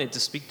wanted to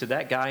speak to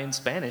that guy in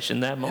Spanish in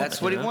that moment.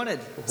 That's what he wanted.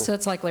 So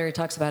it's like Larry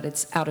talks about,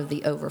 it's out of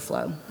the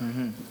overflow.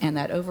 Mm-hmm. And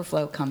that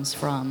overflow comes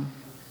from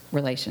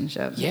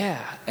relationship.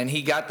 Yeah, and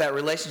he got that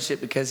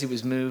relationship because he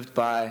was moved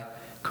by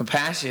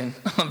compassion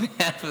on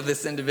behalf of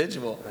this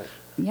individual.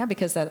 Yeah,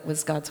 because that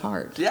was God's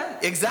heart. Yeah,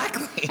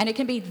 exactly. And it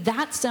can be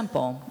that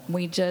simple.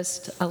 We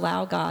just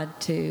allow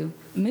God to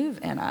move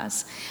in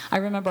us. I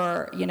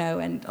remember,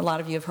 and a lot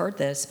of you have heard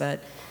this, but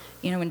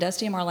when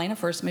Dusty and Marlena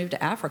first moved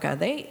to Africa,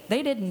 they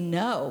didn't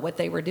know what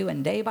they were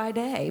doing day by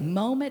day,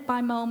 moment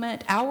by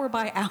moment, hour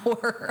by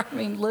hour.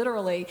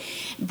 Literally,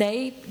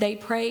 they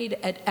prayed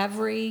at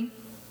every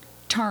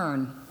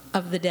turn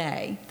of the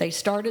day. They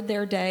started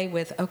their day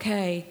with,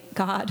 okay,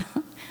 God,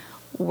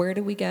 where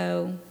do we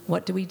go?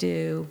 What do we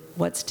do?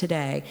 What's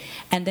today?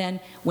 And then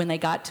when they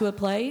got to a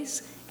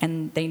place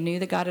and they knew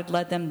that God had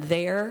led them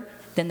there,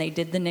 then they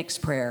did the next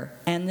prayer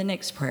and the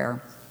next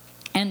prayer.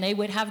 And they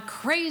would have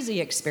crazy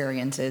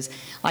experiences,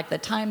 like the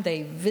time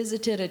they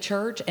visited a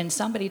church and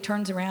somebody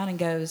turns around and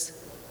goes,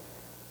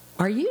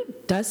 "Are you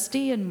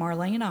Dusty and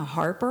Marlena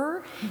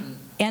Harper?"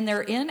 And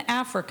they're in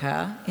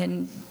Africa,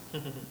 in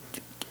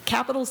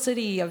capital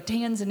city of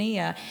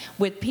Tanzania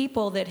with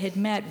people that had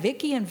met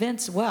Vicky and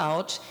Vince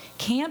Welch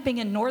camping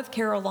in North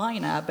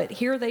Carolina, but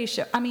here they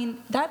show. I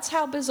mean, that's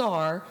how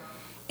bizarre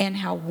and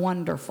how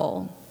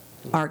wonderful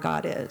our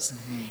God is.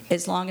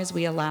 As long as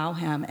we allow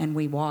him and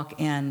we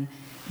walk in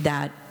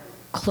that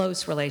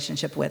close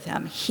relationship with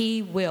him,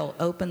 he will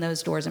open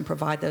those doors and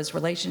provide those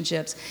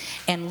relationships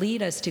and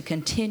lead us to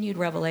continued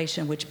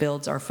revelation, which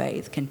builds our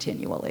faith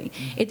continually.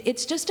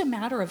 It's just a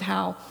matter of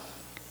how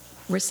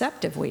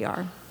receptive we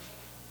are,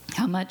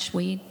 how much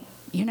we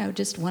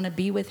just want to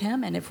be with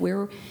him. And if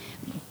we're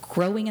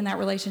growing in that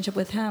relationship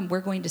with him,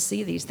 we're going to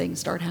see these things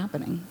start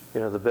happening.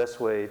 The best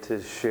way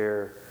to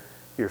share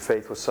your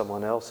faith with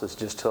someone else is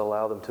just to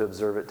allow them to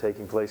observe it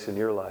taking place in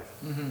your life.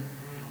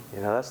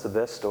 That's the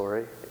best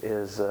story,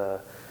 is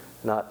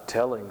not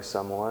telling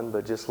someone,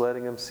 but just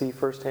letting them see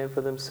firsthand for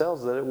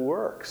themselves that it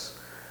works.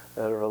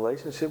 That a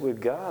relationship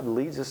with God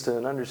leads us to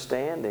an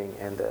understanding,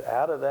 and that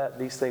out of that,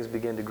 these things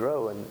begin to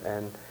grow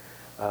and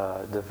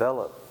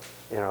develop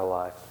in our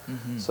life.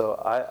 So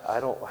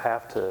I don't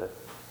have to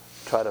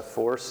try to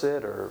force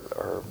it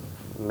or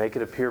make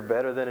it appear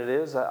better than it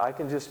is. I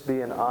can just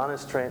be in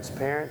honest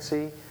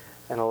transparency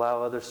and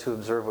allow others to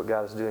observe what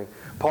God is doing.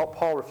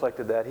 Paul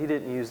reflected that. He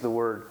didn't use the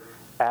word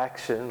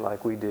action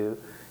like we do.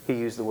 He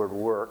used the word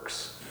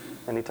works.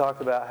 And he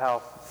talked about how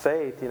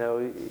faith,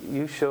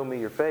 you show me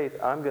your faith,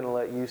 I'm going to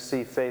let you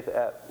see faith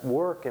at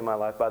work in my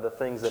life by the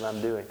things that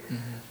I'm doing.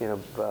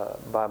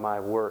 By my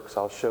works,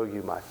 I'll show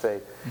you my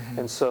faith.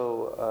 And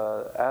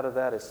so out of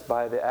that, it's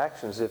by the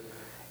actions.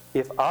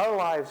 If our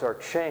lives are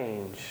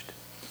changed,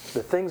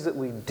 the things that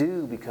we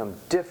do become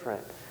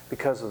different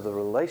because of the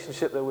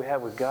relationship that we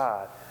have with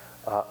God,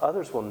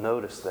 others will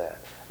notice that.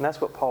 And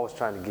that's what Paul was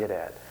trying to get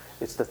at.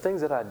 It's the things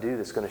that I do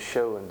that's going to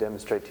show and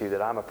demonstrate to you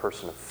that I'm a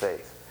person of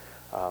faith,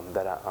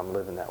 that I'm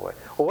living that way.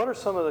 Well, what are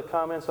some of the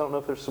comments? I don't know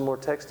if there's some more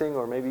texting,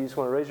 or maybe you just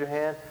want to raise your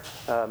hand.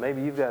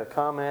 Maybe you've got a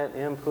comment,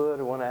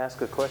 input, or want to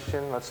ask a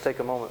question. Let's take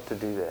a moment to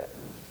do that.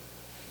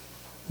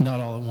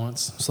 Not all at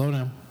once. Slow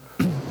down.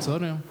 Slow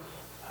down.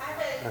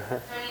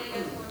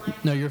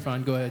 No, you're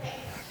fine. Go ahead.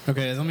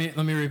 Okay,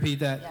 let me repeat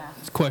that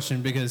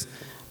question, because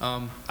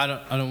I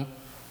don't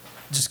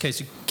just in case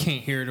you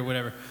can't hear it or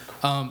whatever.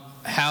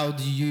 How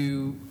do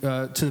you,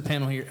 to the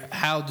panel here,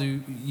 how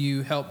do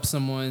you help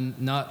someone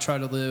not try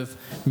to live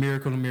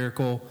miracle to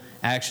miracle,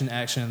 action to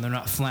action, and they're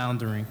not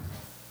floundering?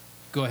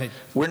 Go ahead.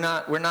 We're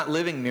not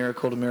living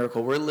miracle to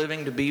miracle. We're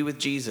living to be with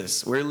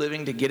Jesus. We're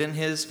living to get in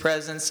his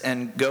presence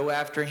and go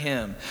after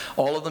him.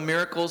 All of the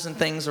miracles and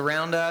things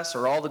around us,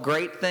 or all the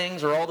great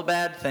things or all the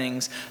bad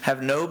things,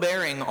 have no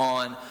bearing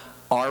on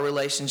our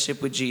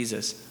relationship with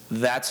Jesus.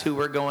 That's who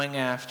we're going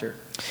after.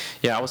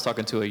 Yeah, I was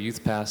talking to a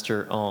youth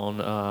pastor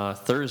on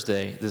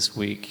Thursday this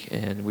week,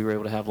 and we were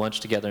able to have lunch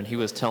together, and he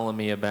was telling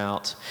me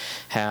about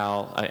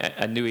how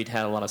I knew he'd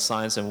had a lot of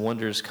signs and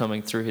wonders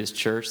coming through his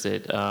church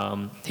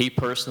that he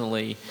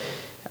personally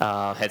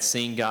had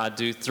seen God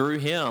do through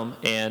him,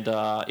 and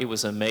it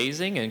was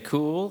amazing and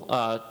cool.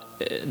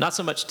 Not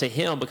so much to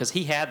him, because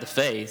he had the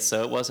faith,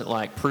 so it wasn't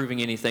like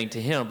proving anything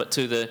to him, but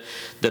to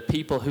the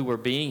people who were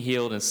being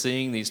healed and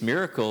seeing these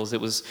miracles,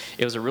 it was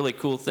a really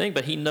cool thing.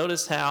 But he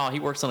noticed how, he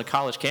works on a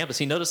college campus,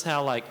 he noticed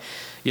how, like,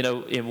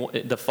 in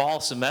the fall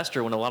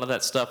semester, when a lot of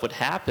that stuff would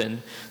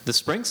happen, the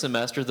spring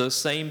semester, those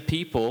same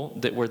people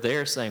that were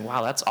there saying,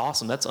 wow, that's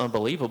awesome, that's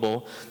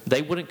unbelievable,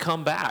 they wouldn't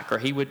come back, or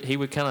he would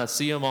kind of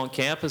see them on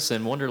campus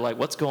and wonder, like,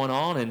 what's going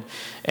on,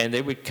 and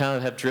they would kind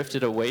of have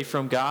drifted away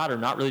from God or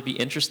not really be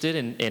interested,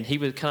 and he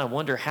would kind of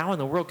wonder, how in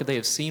the world could they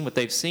have seen what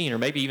they've seen, or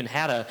maybe even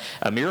had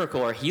a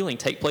miracle or healing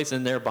take place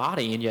in their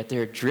body, and yet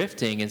they're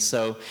drifting. And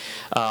so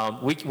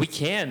we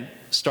can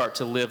start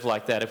to live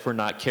like that if we're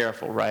not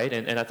careful, right?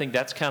 And I think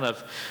that's kind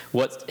of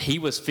what he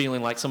was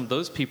feeling like some of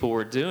those people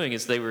were doing,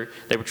 is they were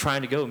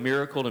trying to go from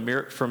miracle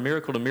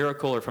to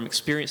miracle, or from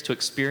experience to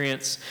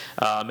experience,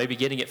 maybe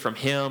getting it from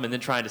him and then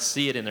trying to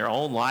see it in their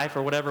own life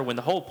or whatever, when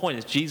the whole point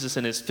is Jesus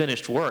and his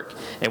finished work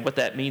and what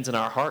that means in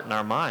our heart and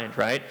our mind,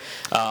 right?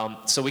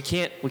 So we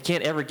can't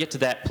ever get to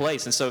that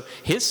place. And so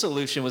his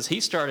solution was, he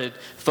started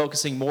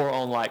focusing more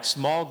on like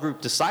small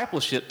group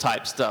discipleship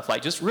type stuff,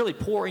 like just really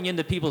pouring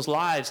into people's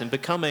lives and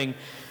becoming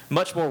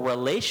much more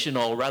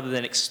relational rather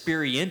than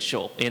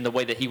experiential in the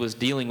way that he was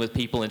dealing with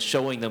people and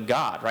showing them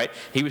God, right?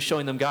 He was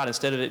showing them God,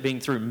 instead of it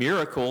being through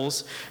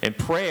miracles and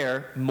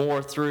prayer,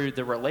 more through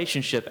the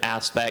relationship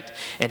aspect,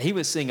 and he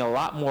was seeing a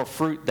lot more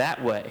fruit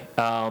that way.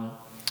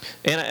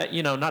 And,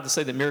 not to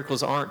say that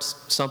miracles aren't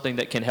something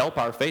that can help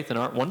our faith and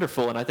aren't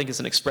wonderful, and I think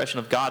it's an expression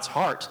of God's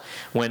heart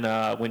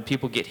when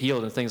people get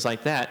healed and things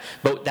like that,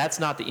 but that's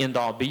not the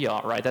end-all,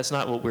 be-all, right? That's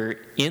not what we're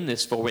in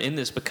this for. We're in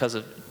this because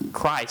of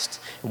Christ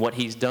and what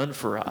he's done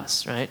for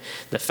us, right?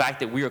 The fact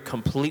that we are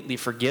completely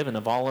forgiven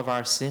of all of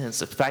our sins,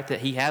 the fact that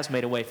he has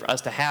made a way for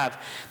us to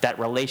have that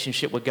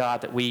relationship with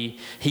God that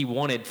he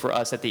wanted for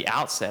us at the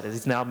outset.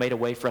 He's now made a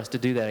way for us to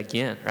do that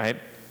again, right?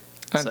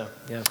 So,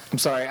 yeah. I'm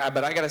sorry,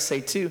 but I got to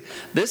say, too,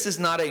 this is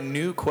not a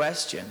new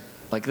question.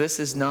 Like, this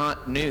is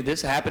not new.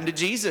 This happened to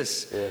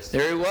Jesus. Yes.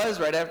 There he was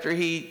right after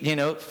he,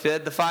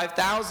 fed the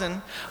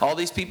 5,000. All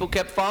these people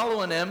kept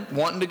following him,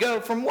 wanting to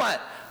go from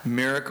what?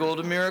 Miracle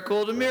to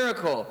miracle to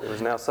miracle. It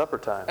was now supper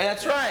time.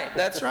 That's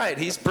right.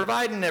 He's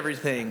providing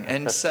everything.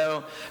 And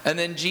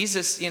then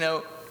Jesus,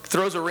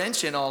 throws a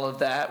wrench in all of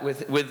that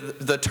with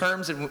the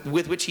terms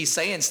with which he's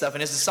saying stuff. And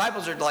his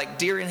disciples are like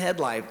deer in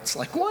headlights.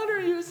 Like, what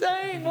are you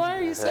saying? Why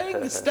are you saying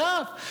this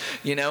stuff?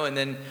 And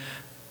then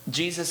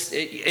Jesus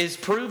is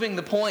proving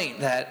the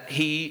point that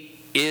he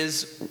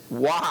is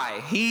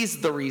why.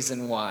 He's the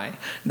reason why.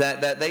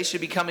 That they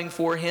should be coming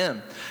for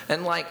him.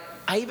 And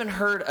I even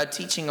heard a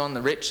teaching on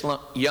the rich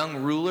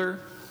young ruler,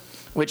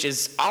 which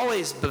has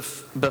always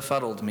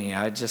befuddled me.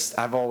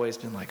 I've always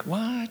been like,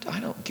 what? I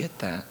don't get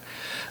that.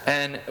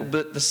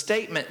 But the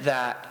statement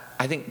that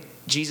I think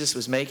Jesus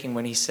was making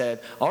when he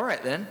said, all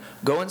right then,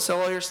 go and sell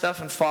all your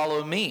stuff and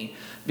follow me.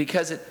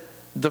 Because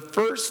the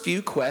first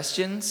few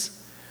questions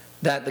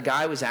that the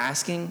guy was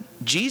asking,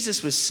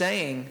 Jesus was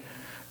saying,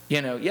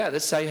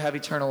 this is how you have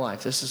eternal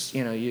life. This is,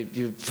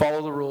 you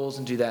follow the rules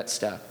and do that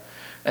stuff.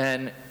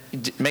 And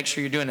make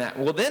sure you're doing that.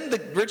 Well, then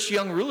the rich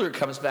young ruler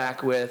comes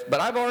back with,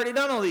 but I've already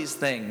done all these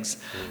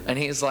things. And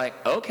he's like,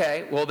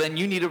 okay, well then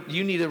you need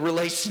a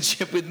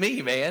relationship with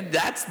me, man.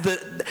 That's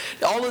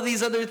all of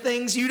these other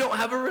things, you don't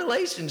have a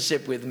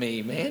relationship with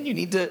me, man. You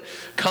need to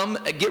come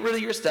get rid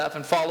of your stuff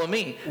and follow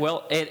me.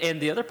 Well,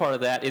 and the other part of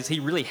that is he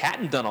really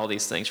hadn't done all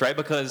these things, right?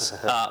 Because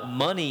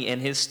money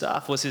and his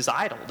stuff was his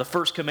idol, the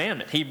first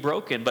commandment. He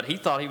broke it, but he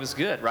thought he was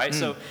good, right?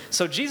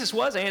 So Jesus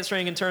was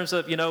answering in terms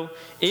of,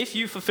 if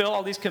you fulfill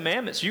all these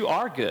commandments, you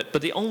are good.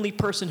 But the only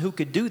person who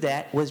could do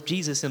that was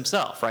Jesus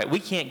himself, right? We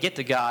can't get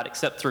to God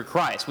except through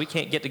Christ. We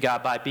can't get to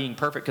God by being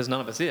perfect because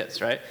none of us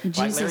is, right?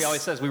 Like Larry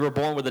always says, we were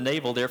born with a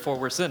navel, therefore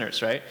we're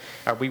sinners, right?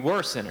 Or we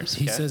were sinners.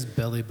 He says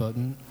belly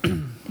button.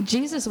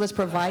 Jesus was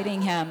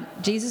providing him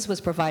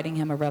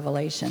a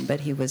revelation, but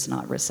he was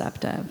not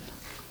receptive.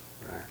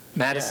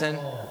 Madison?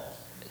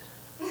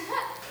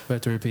 We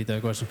have to repeat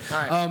that question. All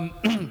right.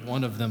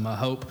 One of them, I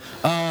hope.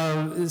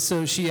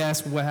 So she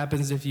asked, what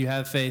happens if you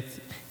have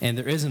faith and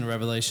there isn't a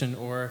revelation,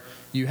 or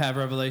you have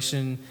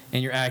revelation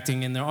and you're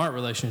acting and there aren't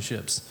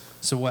relationships?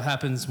 So what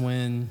happens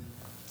when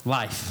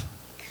life?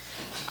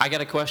 I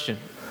got a question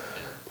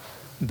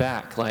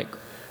back.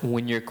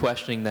 When you're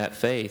questioning that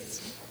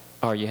faith,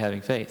 are you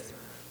having faith?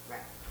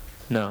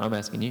 No, I'm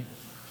asking you.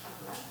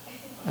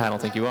 I don't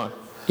think you are.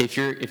 If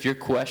you're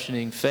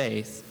questioning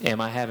faith,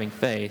 am I having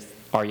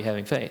faith? Are you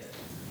having faith?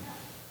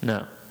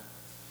 No.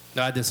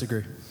 I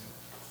disagree.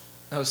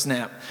 Oh,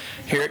 snap.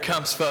 Here it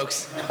comes,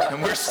 folks.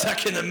 And we're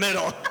stuck in the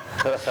middle.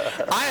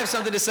 I have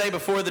something to say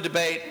before the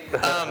debate.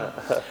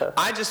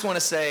 I just want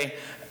to say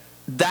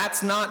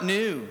that's not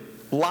new.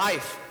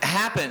 Life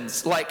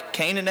happens, like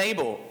Cain and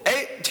Abel.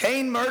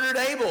 Cain murdered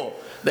Abel.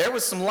 There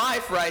was some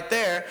life right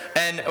there.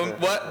 And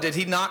what, did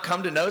he not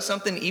come to know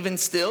something even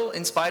still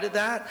in spite of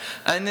that?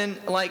 And then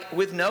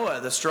with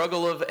Noah, the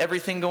struggle of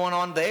everything going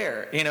on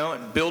there,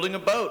 and building a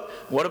boat.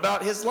 What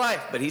about his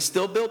life? But he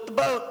still built the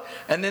boat.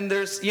 And then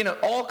there's,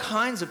 all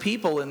kinds of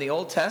people in the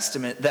Old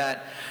Testament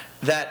that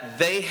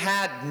they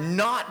had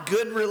not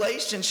good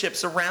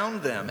relationships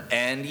around them.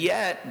 And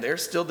yet, they're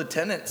still the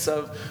tenets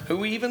of who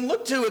we even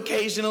look to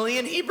occasionally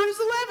in Hebrews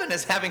 11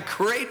 as having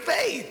great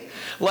faith.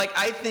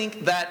 I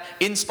think that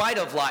in spite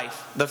of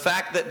life, the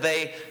fact that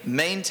they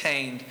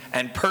maintained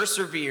and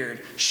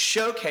persevered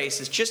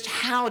showcases just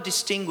how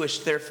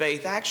distinguished their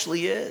faith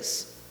actually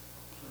is.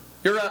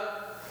 You're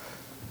up.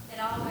 It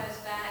all goes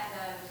back,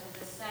 though, to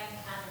the same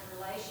kind of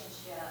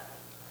relationship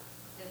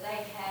that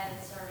they had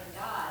in serving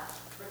God.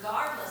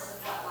 Regardless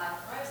of what life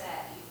throws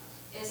at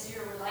you, is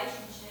your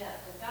relationship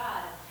with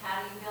God.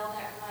 How do you build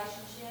that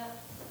relationship?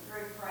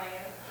 Through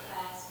prayer,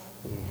 fasting,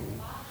 and the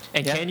Bible.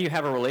 And can you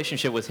have a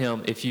relationship with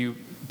him if you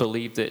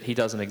believe that he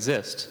doesn't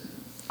exist?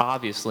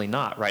 Obviously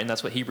not, right? And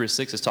that's what Hebrews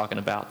 6 is talking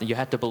about. You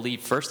have to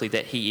believe firstly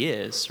that he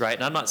is, right?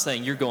 And I'm not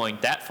saying you're going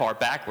that far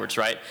backwards,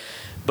 right?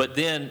 But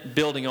then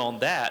building on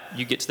that,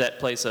 you get to that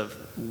place of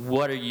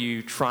what are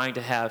you trying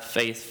to have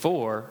faith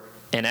for?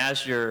 And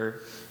as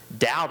you're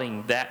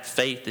doubting that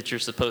faith that you're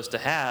supposed to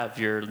have,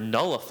 you're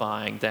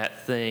nullifying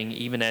that thing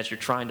even as you're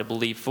trying to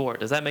believe for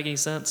it. Does that make any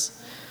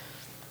sense?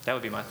 That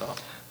would be my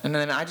thought. And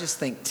then I just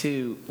think,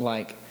 too,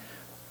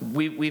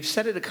 we've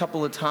said it a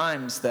couple of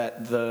times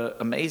that the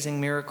amazing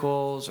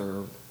miracles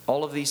or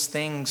all of these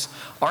things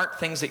aren't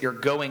things that you're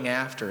going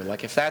after.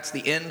 If that's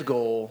the end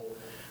goal,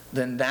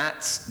 then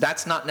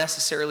that's not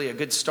necessarily a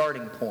good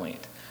starting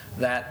point.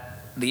 That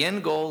the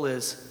end goal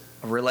is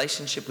a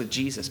relationship with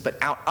Jesus. But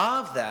out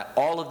of that,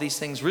 all of these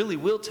things really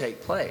will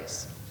take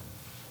place.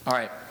 All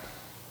right,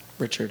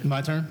 Richard.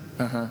 My turn?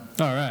 Uh-huh.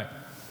 All right.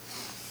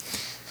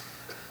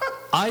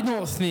 I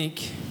don't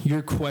think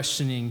you're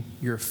questioning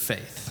your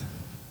faith.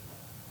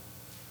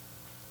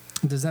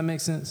 Does that make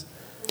sense?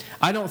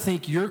 I don't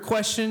think your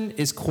question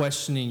is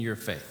questioning your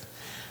faith.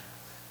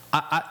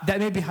 That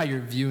may be how you're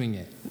viewing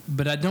it,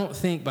 but I don't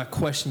think by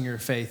questioning your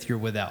faith, you're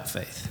without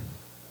faith.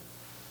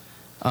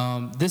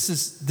 This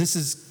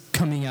is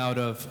coming out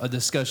of a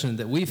discussion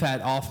that we've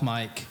had off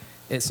mic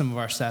at some of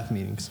our staff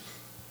meetings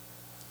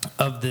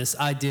of this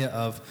idea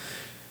of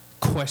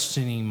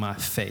questioning my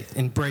faith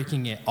and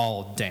breaking it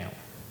all down.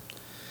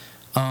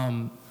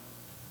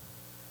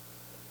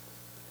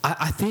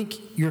 I think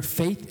your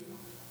faith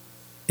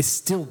is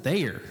still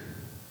there.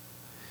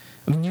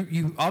 I mean,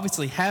 you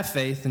obviously have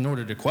faith in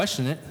order to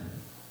question it.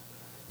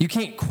 You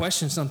can't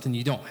question something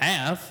you don't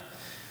have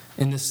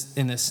in this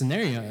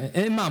scenario.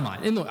 In my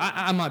mind, and look,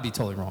 I might be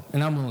totally wrong,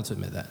 and I'm willing to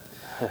admit that.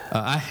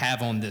 I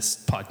have on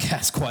this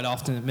podcast quite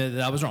often admitted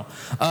that I was wrong.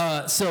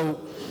 So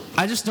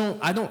I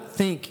don't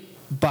think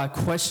by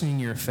questioning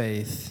your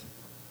faith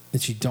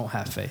that you don't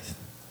have faith.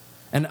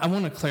 And I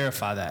want to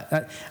clarify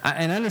that.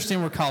 And I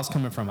understand where Kyle's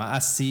coming from. I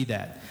see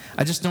that.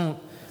 I just don't.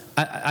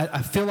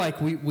 I feel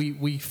like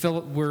we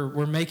feel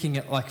we're making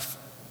it like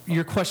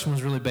your question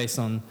was really based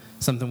on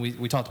something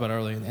we talked about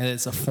earlier, and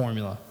it's a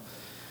formula.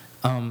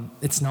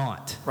 It's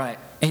not. Right.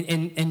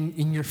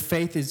 And your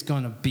faith is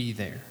going to be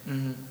there.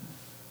 Mm-hmm.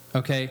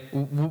 Okay.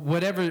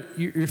 Whatever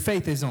your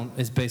faith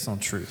is based on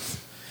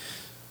truth.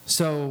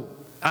 So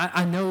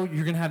I know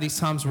you're going to have these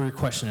times where you're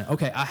questioning.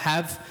 Okay, I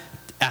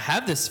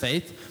have this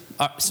faith.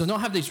 So don't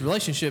have these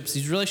relationships.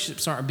 These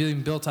relationships aren't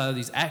being built out of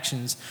these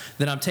actions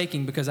that I'm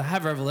taking because I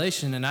have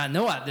revelation, and I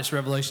know this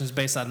revelation is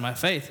based out of my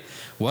faith.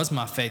 Was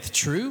my faith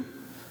true?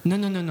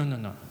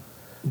 No.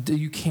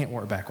 You can't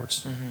work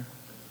backwards.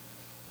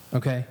 Mm-hmm.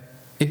 Okay?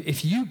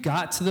 If you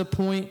got to the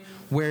point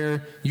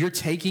where you're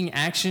taking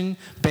action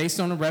based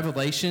on a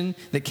revelation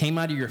that came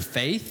out of your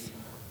faith,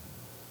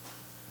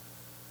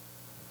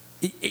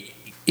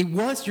 it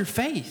was your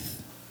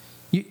faith.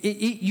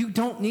 You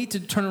don't need to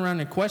turn around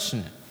and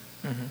question it.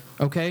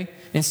 Mm-hmm. Okay?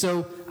 And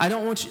so I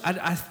don't want you,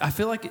 I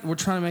feel like we're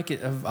trying to make it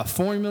a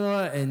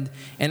formula, and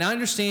I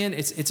understand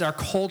it's our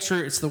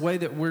culture, it's the way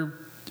that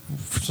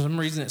for some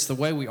reason it's the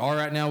way we are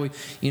right now.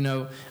 I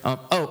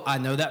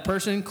know that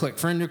person, click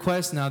friend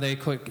request, now they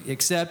click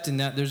accept,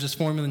 and that there's this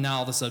formula, now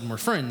all of a sudden we're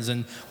friends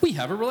and we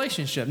have a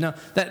relationship. No,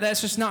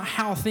 that's just not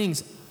how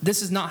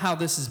this is not how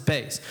this is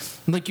based.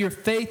 Like, your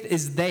faith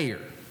is there.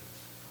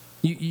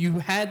 You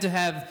had to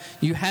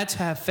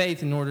have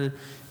faith in order,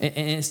 and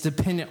it's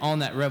dependent on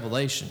that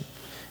revelation.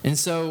 And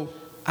so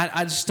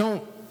I just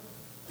don't,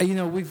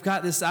 we've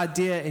got this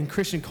idea in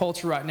Christian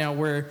culture right now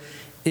where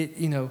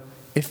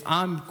if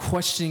I'm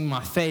questioning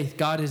my faith,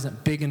 God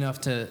isn't big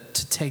enough to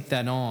take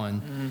that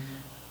on.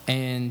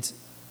 Mm-hmm.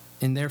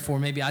 And therefore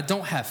maybe I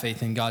don't have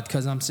faith in God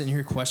because I'm sitting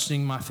here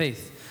questioning my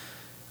faith.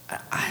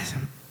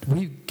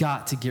 We've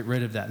got to get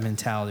rid of that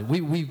mentality.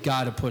 We've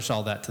got to push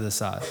all that to the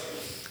side.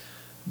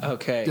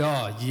 Okay.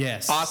 Oh,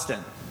 yes. Austin.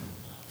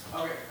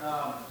 Okay.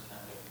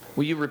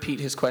 Will you repeat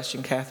his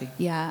question, Kathy?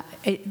 Yeah.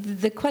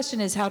 The question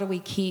is, how do we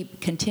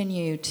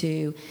continue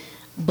to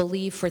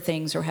believe for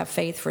things or have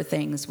faith for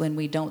things when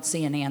we don't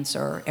see an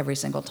answer every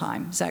single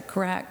time? Is that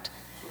correct?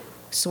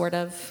 Sort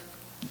of?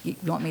 You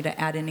want me to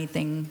add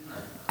anything?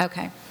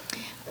 Okay.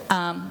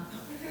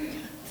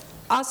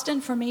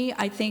 Austin, for me,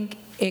 I think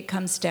it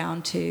comes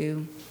down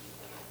to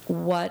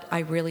what I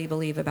really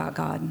believe about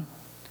God.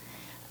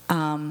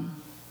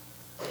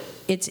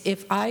 It's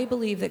if I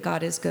believe that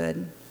God is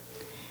good,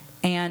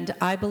 and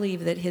I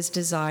believe that his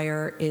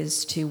desire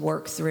is to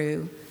work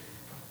through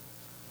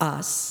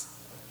us,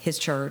 his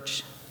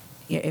church,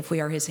 if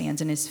we are his hands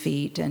and his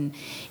feet, and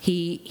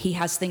he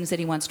has things that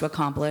he wants to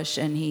accomplish,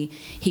 and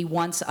he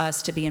wants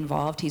us to be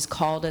involved. He's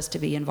called us to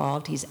be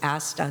involved. He's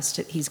asked us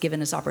to, he's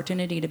given us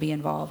opportunity to be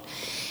involved.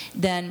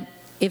 Then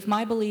if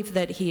my belief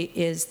that he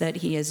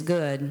is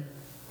good,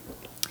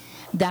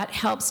 that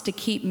helps to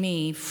keep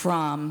me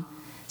from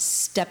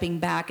stepping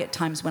back at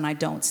times when I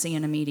don't see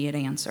an immediate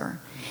answer,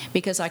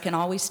 because I can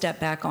always step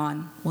back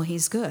on, well,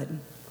 he's good,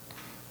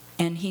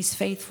 and he's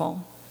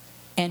faithful,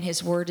 and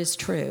his word is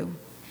true.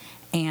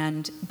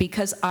 And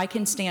because I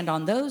can stand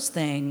on those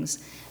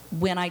things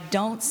when I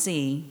don't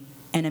see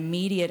an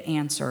immediate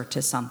answer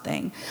to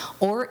something,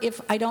 or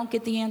if I don't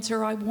get the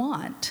answer I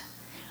want,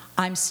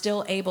 I'm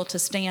still able to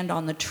stand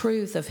on the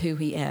truth of who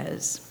he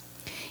is.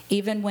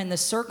 Even when the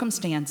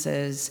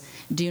circumstances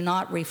do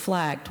not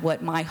reflect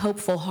what my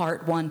hopeful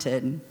heart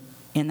wanted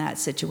in that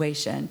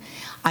situation,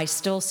 I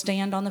still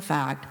stand on the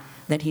fact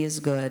that he is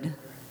good,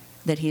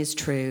 that he is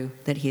true,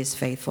 that he is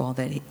faithful,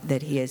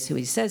 that he is who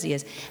he says he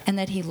is, and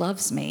that he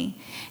loves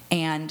me.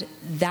 And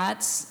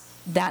that's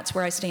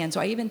where I stand. So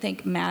I even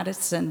think,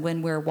 Madison,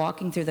 when we're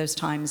walking through those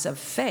times of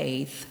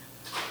faith,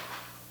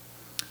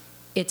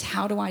 it's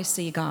how do I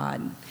see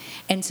God?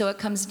 And so it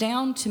comes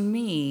down to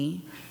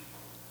me.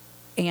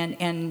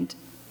 And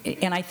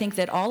I think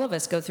that all of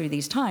us go through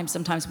these times.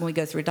 Sometimes when we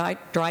go through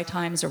dry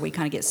times, or we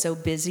kind of get so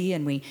busy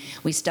and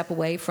we step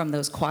away from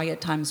those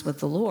quiet times with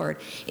the Lord,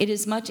 it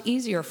is much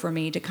easier for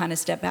me to kind of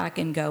step back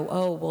and go,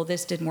 oh, well,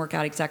 this didn't work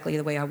out exactly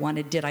the way I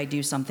wanted. Did I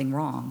do something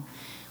wrong?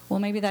 Well,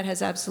 maybe that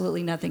has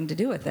absolutely nothing to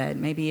do with it.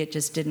 Maybe it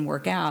just didn't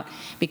work out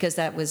because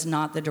that was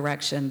not the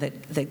direction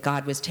that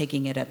God was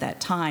taking it at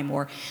that time,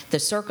 or the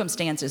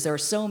circumstances. There are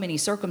so many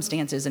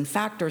circumstances and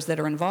factors that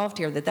are involved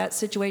here that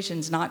situation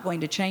is not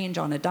going to change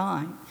on a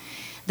dime.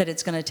 that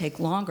it's going to take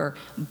longer.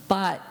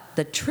 But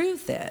the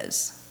truth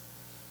is,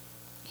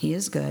 he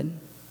is good.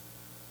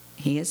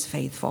 He is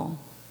faithful.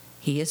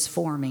 He is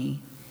for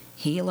me.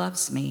 He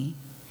loves me.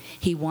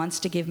 He wants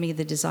to give me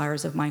the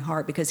desires of my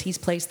heart because he's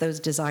placed those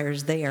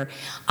desires there.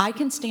 I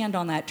can stand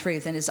on that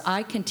truth. And as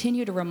I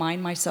continue to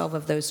remind myself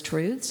of those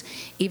truths,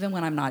 even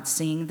when I'm not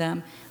seeing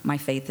them, my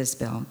faith is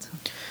built.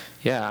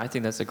 Yeah, I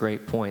think that's a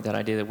great point. That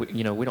idea that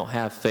we don't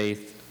have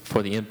faith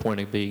for the end point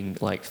of being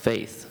like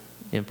faith.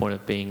 End point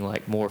of being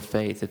like more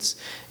faith.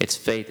 It's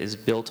faith is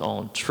built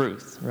on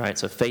truth, right?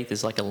 So faith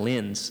is like a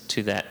lens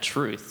to that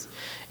truth.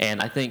 And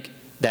I think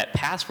that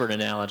password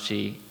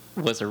analogy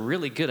was a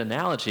really good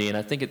analogy, and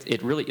I think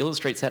it really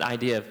illustrates that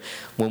idea of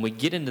when we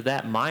get into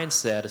that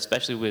mindset,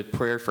 especially with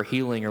prayer for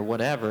healing or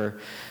whatever,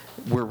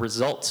 we're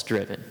results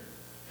driven.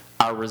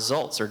 Our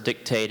results are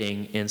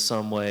dictating in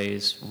some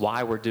ways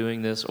why we're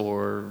doing this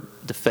or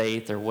the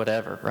faith or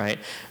whatever, right?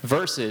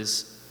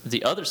 Versus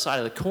the other side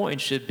of the coin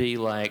should be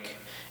like,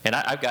 and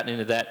I've gotten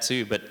into that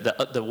too, but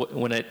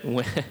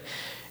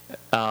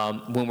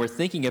when we're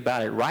thinking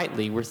about it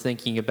rightly, we're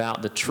thinking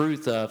about the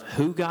truth of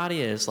who God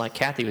is, like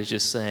Kathy was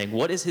just saying.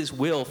 What is his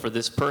will for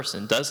this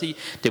person?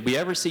 Did we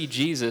ever see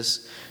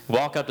Jesus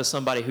walk up to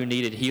somebody who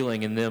needed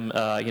healing and them,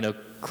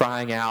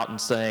 crying out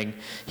and saying,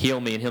 heal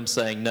me, and him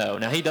saying no?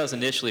 Now, he does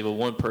initially with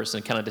one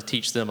person kind of to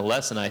teach them a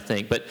lesson, I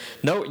think. But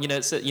no,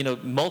 it said,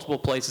 multiple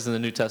places in the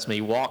New Testament,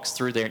 he walks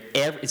through there,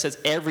 and it says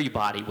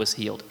everybody was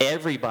healed.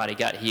 Everybody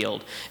got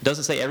healed. It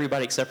doesn't say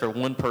everybody except for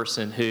one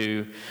person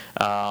who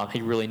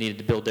he really needed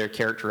to build their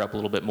character up a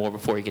little bit more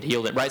before he could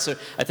heal them, right? So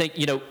I think,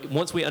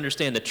 once we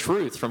understand the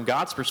truth from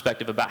God's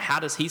perspective about how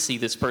does he see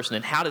this person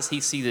and how does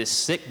he see this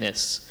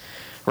sickness,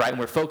 right? And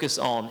we're focused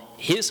on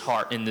his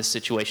heart in this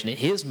situation, in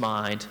his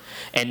mind,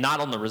 and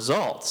not on the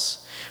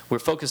results. We're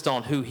focused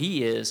on who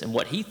he is and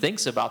what he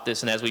thinks about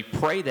this. And as we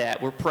pray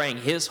that, we're praying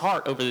his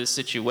heart over this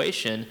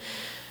situation.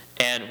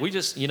 And we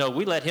just,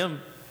 we let him,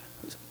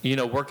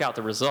 work out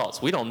the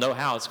results. We don't know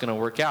how it's going to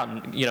work out.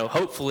 And,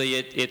 hopefully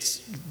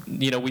it's,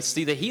 we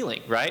see the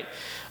healing, right?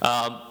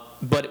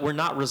 But we're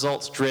not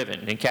results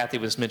driven, and Kathy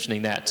was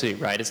mentioning that too,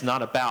 right? It's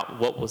not about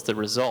what was the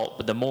result,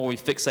 but the more we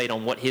fixate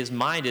on what his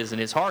mind is and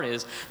his heart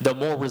is, the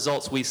more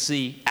results we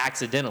see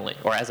accidentally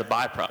or as a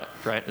byproduct,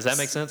 right? Does that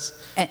make sense?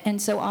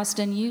 And so,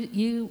 Austin,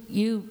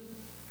 you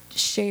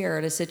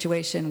shared a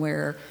situation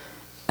where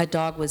a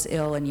dog was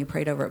ill and you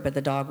prayed over it, but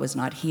the dog was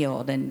not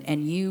healed.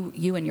 And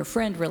you and your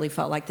friend really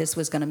felt like this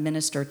was going to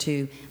minister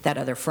to that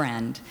other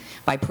friend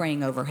by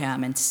praying over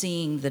him and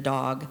seeing the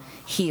dog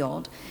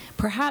healed.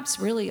 Perhaps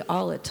really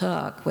all it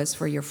took was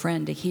for your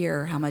friend to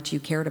hear how much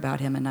you cared about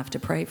him enough to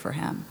pray for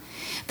him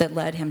that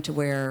led him to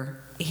where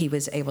he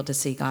was able to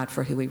see God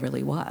for who he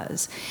really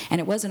was.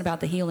 And it wasn't about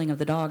the healing of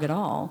the dog at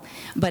all,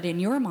 but in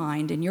your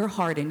mind, in your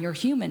heart, in your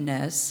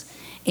humanness,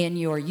 in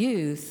your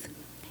youth,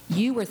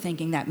 you were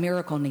thinking that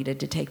miracle needed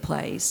to take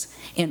place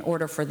in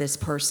order for this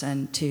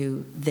person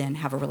to then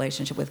have a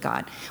relationship with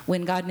God.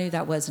 When God knew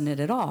that wasn't it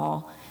at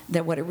all,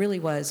 that what it really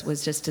was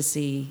just to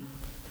see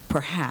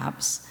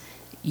perhaps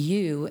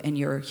you and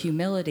your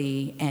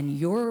humility and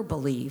your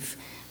belief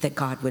that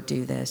God would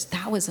do this.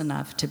 That was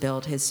enough to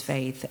build his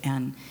faith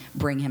and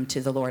bring him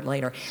to the Lord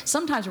later.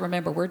 Sometimes,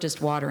 remember, we're just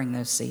watering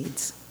those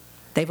seeds.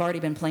 They've already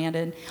been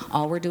planted.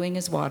 All we're doing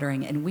is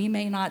watering, and we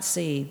may not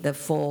see the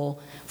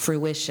full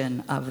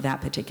fruition of that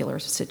particular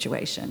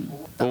situation.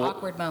 The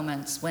awkward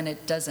moments when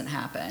it doesn't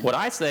happen. What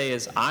I say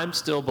is I'm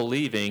still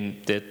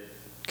believing that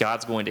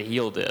God's going to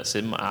heal this.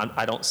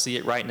 I don't see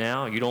it right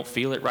now. You don't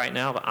feel it right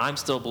now, but I'm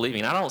still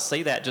believing. I don't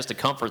say that just to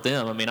comfort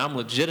them. I mean, I'm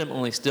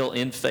legitimately still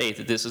in faith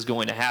that this is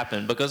going to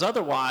happen, because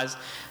otherwise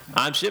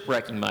I'm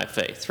shipwrecking my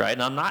faith, right?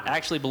 And I'm not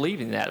actually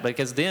believing that,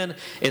 because then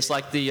it's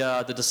like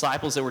the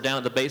disciples that were down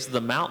at the base of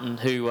the mountain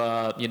who,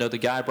 the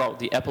guy brought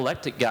the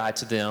epileptic guy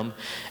to them,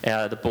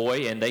 the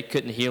boy, and they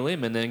couldn't heal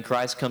him, and then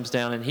Christ comes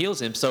down and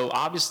heals him. So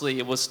obviously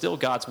it was still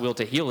God's will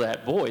to heal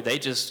that boy. They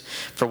just,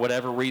 for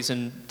whatever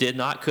reason, could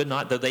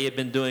not, though they had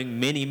been doing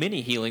many,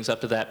 many healings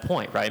up to that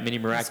point, right? Many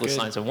miraculous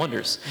signs and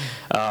wonders.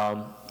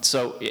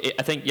 So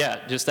I think,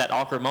 just that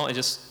awkward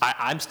moment,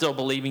 I'm still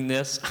believing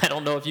this. I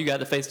don't know if you got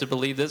the faith to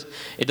believe this.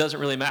 It doesn't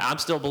really matter. I'm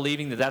still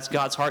believing that that's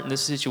God's heart in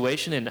this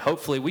situation, and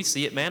hopefully we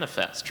see it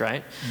manifest,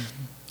 right?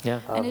 Mm-hmm.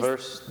 Yeah.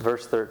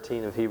 Verse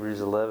 13 of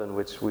Hebrews 11,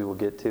 which we will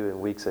get to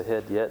in weeks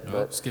ahead yet.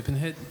 But skipping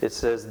ahead. It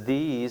says,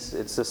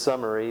 it's a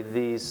summary,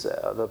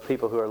 the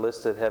people who are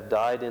listed have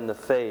died in the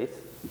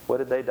faith. What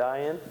did they die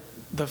in?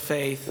 The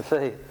faith. The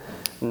faith.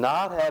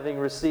 Not having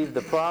received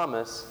the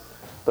promise,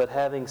 but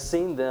having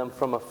seen them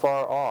from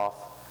afar off,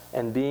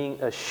 and being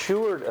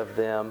assured of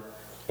them,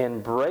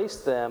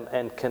 embraced them,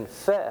 and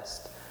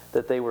confessed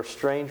that they were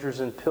strangers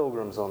and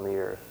pilgrims on the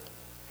earth.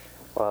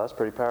 Wow, that's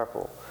pretty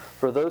powerful.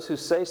 For those who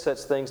say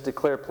such things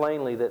declare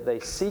plainly that they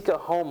seek a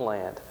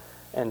homeland,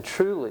 and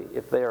truly,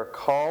 if they are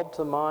called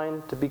to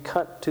mind to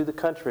the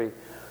country,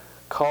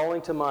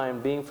 calling to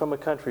mind being from a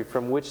country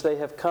from which they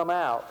have come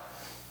out,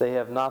 they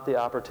have not the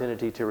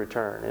opportunity to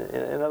return.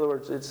 In other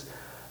words, it's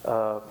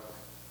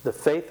the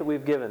faith that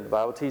we've given, the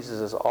Bible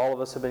teaches us all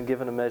of us have been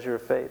given a measure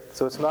of faith.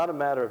 So it's not a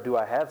matter of do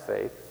I have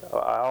faith?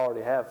 I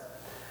already have.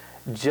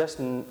 Just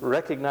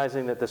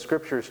recognizing that the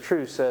Scripture is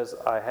true says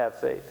I have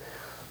faith.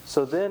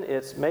 So then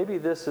it's maybe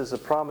this is a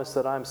promise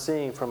that I'm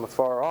seeing from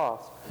afar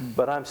off,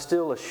 but I'm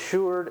still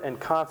assured and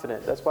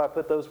confident. That's why I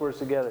put those words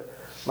together.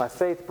 My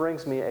faith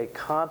brings me a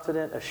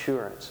confident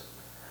assurance.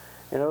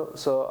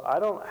 So I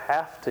don't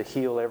have to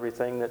heal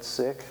everything that's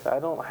sick. I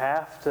don't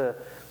have to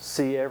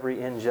see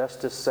every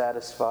injustice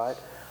satisfied.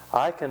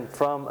 I can,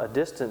 from a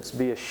distance,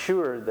 be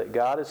assured that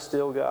God is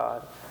still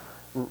God.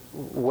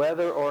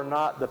 Whether or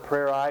not the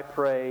prayer I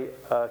pray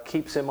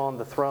keeps Him on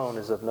the throne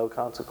is of no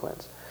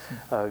consequence.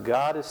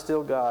 God is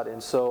still God,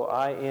 and so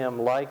I am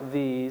like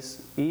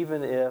these.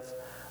 Even if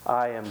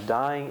I am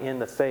dying in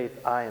the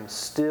faith, I am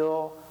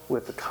still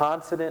with the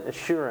confident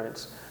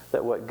assurance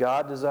that what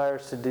God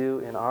desires to do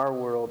in our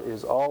world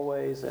is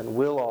always and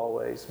will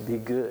always be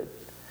good.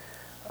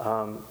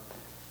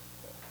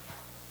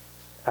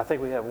 I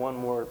think we have one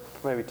more,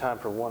 maybe time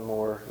for one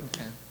more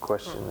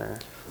question there.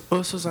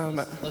 Well, this was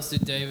Let's do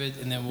David,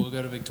 and then we'll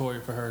go to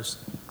Victoria for hers,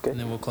 and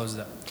then we'll close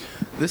it up.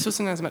 This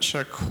wasn't as much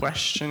a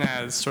question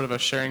as sort of a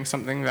sharing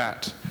something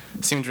that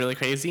seemed really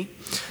crazy.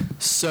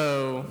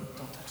 So,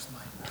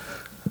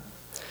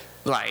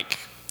 like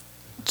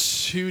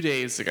 2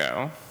 days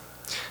ago,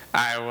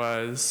 I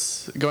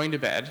was going to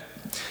bed,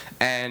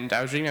 and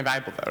I was reading my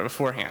Bible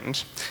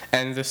beforehand.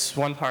 And this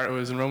one part, it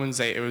was in Romans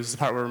 8, it was the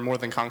part where we're more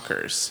than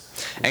conquerors.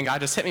 And God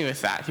just hit me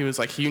with that. He was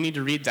like, you need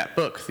to read that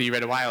book that you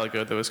read a while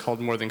ago that was called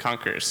More Than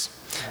Conquerors.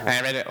 And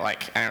I read it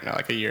like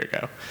a year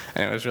ago.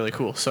 And it was really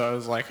cool. So I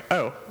was like,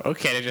 oh,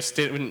 okay.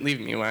 It wouldn't leave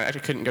me when I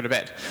couldn't go to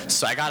bed.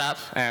 So I got up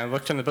and I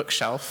looked on the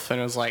bookshelf, and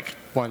it was like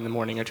 1 in the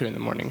morning or 2 in the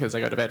morning because I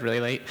go to bed really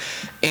late.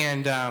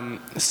 And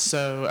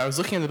so I was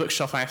looking on the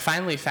bookshelf, and I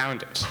finally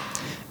found it.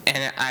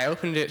 And I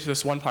opened it to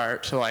this one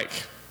part to I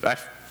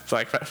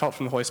felt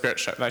from the Holy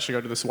Spirit that I should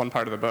go to this one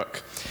part of the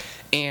book.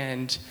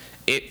 And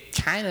it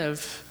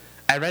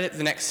I read it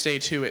the next day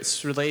too.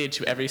 It's related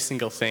to every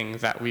single thing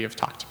that we have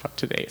talked about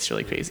today. It's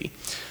really crazy.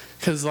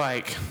 Because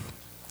it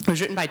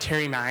was written by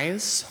Terry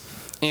Mize,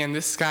 and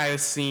this guy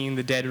has seen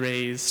the dead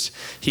raised.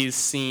 He's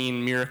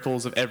seen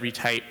miracles of every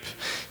type.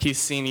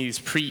 He's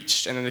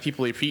preached, and then the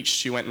people he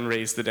preached to went and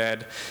raised the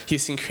dead.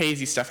 He's seen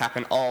crazy stuff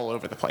happen all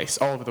over the place,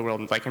 all over the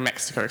world, like in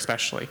Mexico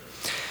especially.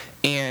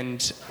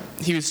 And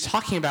he was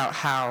talking about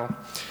how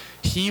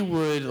he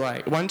would,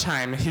 one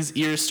time his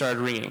ears started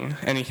ringing,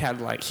 and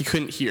he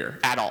couldn't hear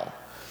at all.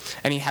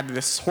 And he had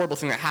this horrible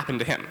thing that happened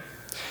to him.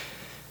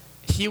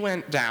 He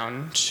went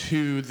down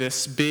to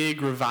this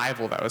big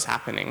revival that was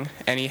happening,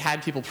 and he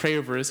had people pray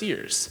over his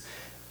ears,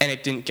 and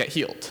it didn't get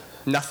healed.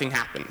 Nothing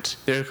happened.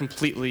 They were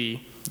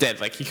completely dead.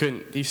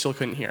 He still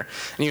couldn't hear.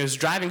 And he was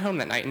driving home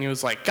that night, and he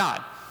was like,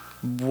 God,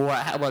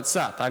 what's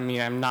up? I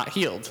mean, I'm not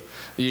healed.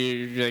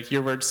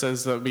 Your word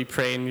says that we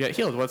pray and get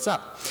healed. What's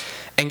up?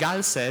 And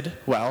God said,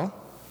 well,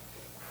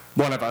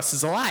 one of us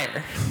is a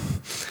liar.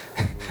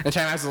 And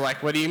Terry was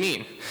like, what do you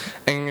mean?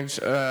 And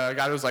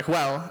God was like,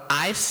 well,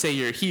 I say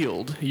you're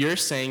healed. You're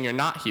saying you're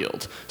not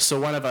healed.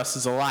 So one of us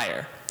is a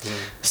liar.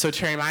 So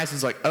Terry Mize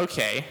was like,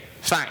 okay,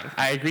 fine.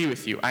 I agree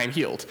with you. I'm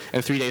healed.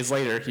 And 3 days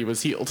later, he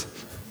was healed.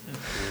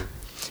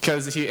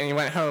 Because he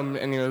went home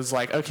and he was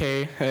like,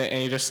 okay,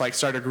 and he just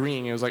started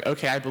agreeing. He was like,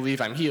 okay, I believe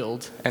I'm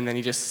healed. And then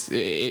he just,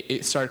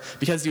 it started,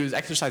 because he was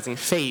exercising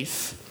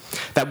faith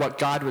that what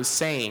God was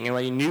saying and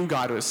what he knew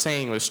God was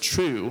saying was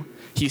true,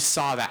 he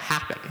saw that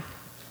happen.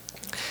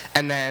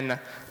 And then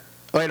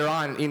later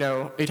on, he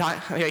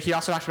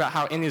also talked about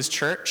how in his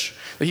church,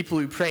 the people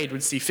who prayed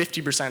would see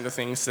 50% of the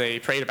things they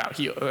prayed about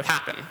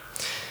happen.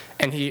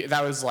 And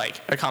that was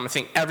a common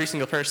thing. Every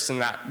single person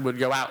that would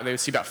go out, they would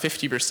see about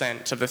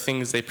 50% of the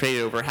things they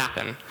prayed over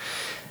happen,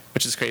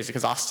 which is crazy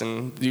because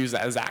Austin used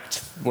that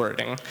exact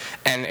wording.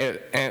 And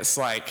it's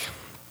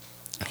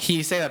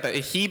he said that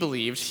he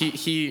believed,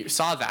 he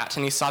saw that,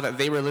 and he saw that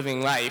they were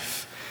living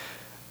life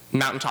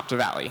mountaintop to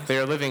valley. They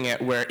were living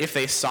it where if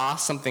they saw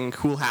something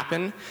cool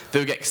happen, they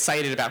would get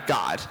excited about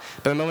God.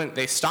 But the moment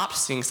they stopped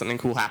seeing something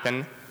cool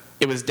happen,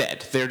 it was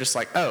dead. They were just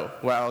like, oh,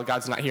 well,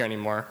 God's not here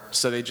anymore.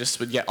 So they just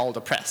would get all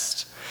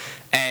depressed.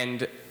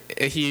 And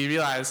he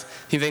realized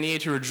they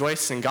needed to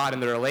rejoice in God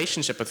and their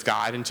relationship with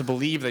God and to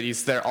believe that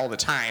he's there all the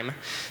time.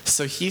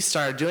 So he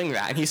started doing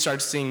that, and he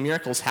started seeing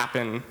miracles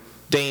happen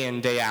day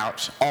in, day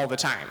out, all the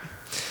time.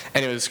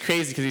 And it was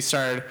crazy because he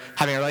started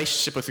having a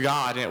relationship with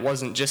God, and it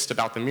wasn't just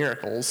about the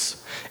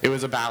miracles. It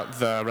was about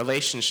the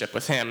relationship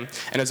with him.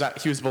 And it was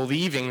that he was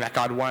believing that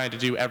God wanted to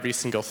do every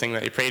single thing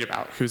that he prayed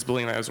about. He was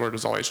believing that his word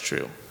was always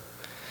true.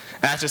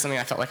 And that's just something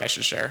I felt like I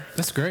should share.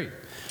 That's great.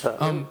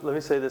 Let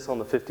me say this on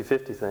the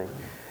 50-50 thing.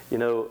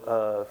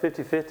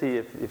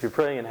 50-50, if you're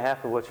praying and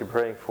half of what you're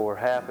praying for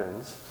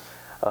happens,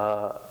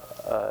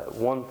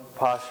 one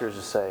posture is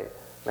to say,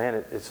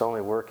 man, it's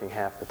only working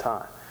half the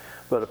time.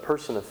 But a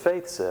person of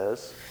faith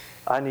says,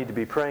 I need to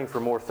be praying for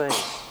more things.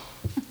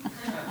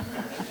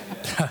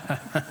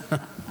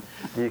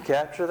 Do you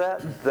capture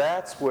that?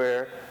 That's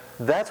where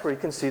you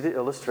can see the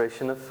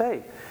illustration of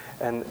faith.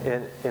 And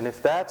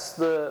if that's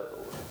the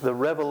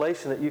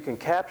revelation that you can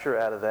capture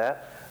out of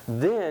that,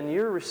 then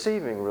you're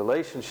receiving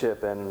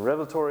relationship and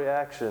revelatory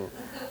action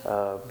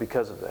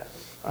because of that.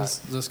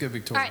 Let's go,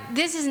 Victoria. All right,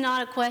 this is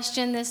not a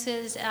question. This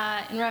is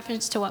in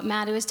reference to what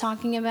Maddie was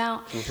talking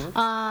about.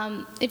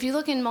 If you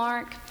look in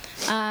Mark,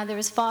 there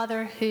was a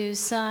father whose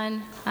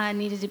son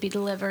needed to be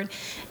delivered.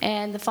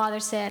 And the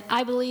father said,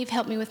 I believe,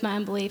 help me with my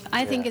unbelief.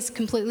 I think it's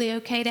completely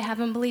okay to have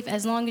unbelief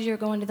as long as you're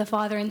going to the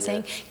Father and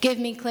saying, give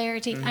me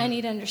clarity, I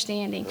need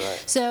understanding.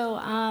 Right.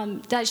 So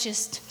that's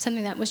just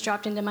something that was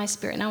dropped into my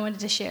spirit, and I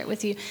wanted to share it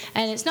with you.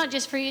 And it's not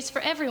just for you, it's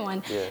for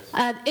everyone. Yes.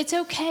 It's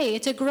okay.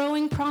 It's a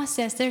growing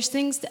process. There's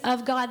things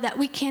of God that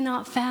we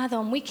cannot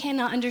fathom, we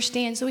cannot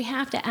understand, so we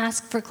have to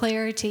ask for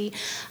clarity,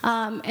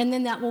 and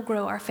then that will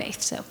grow our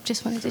faith. So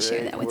just wanted to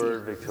share that with you.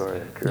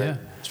 Victoria. Great. Yeah,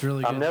 it's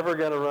really good. I'm never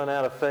going to run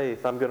out of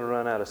faith. I'm going to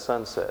run out of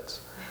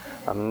sunsets.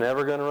 I'm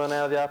never going to run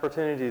out of the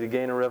opportunity to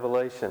gain a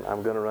revelation.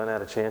 I'm going to run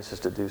out of chances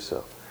to do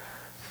so.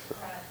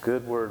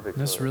 Good word, Victoria.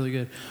 That's really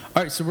good.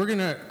 All right, so we're going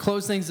to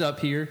close things up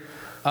here.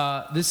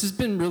 This has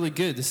been really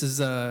good. This is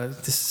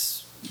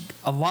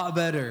a lot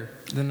better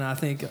than I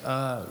think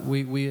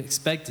we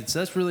expected. So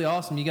that's really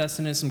awesome. You guys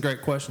sent in some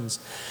great questions.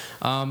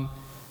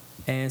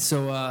 And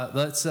so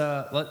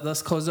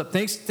let's close up.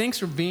 Thanks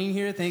for being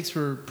here. Thanks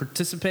for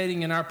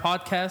participating in our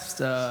podcast.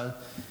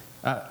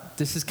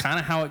 This is kind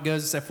of how it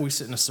goes, except we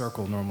sit in a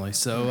circle normally.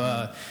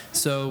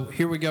 So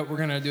here we go. We're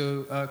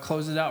gonna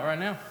close it out right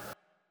now.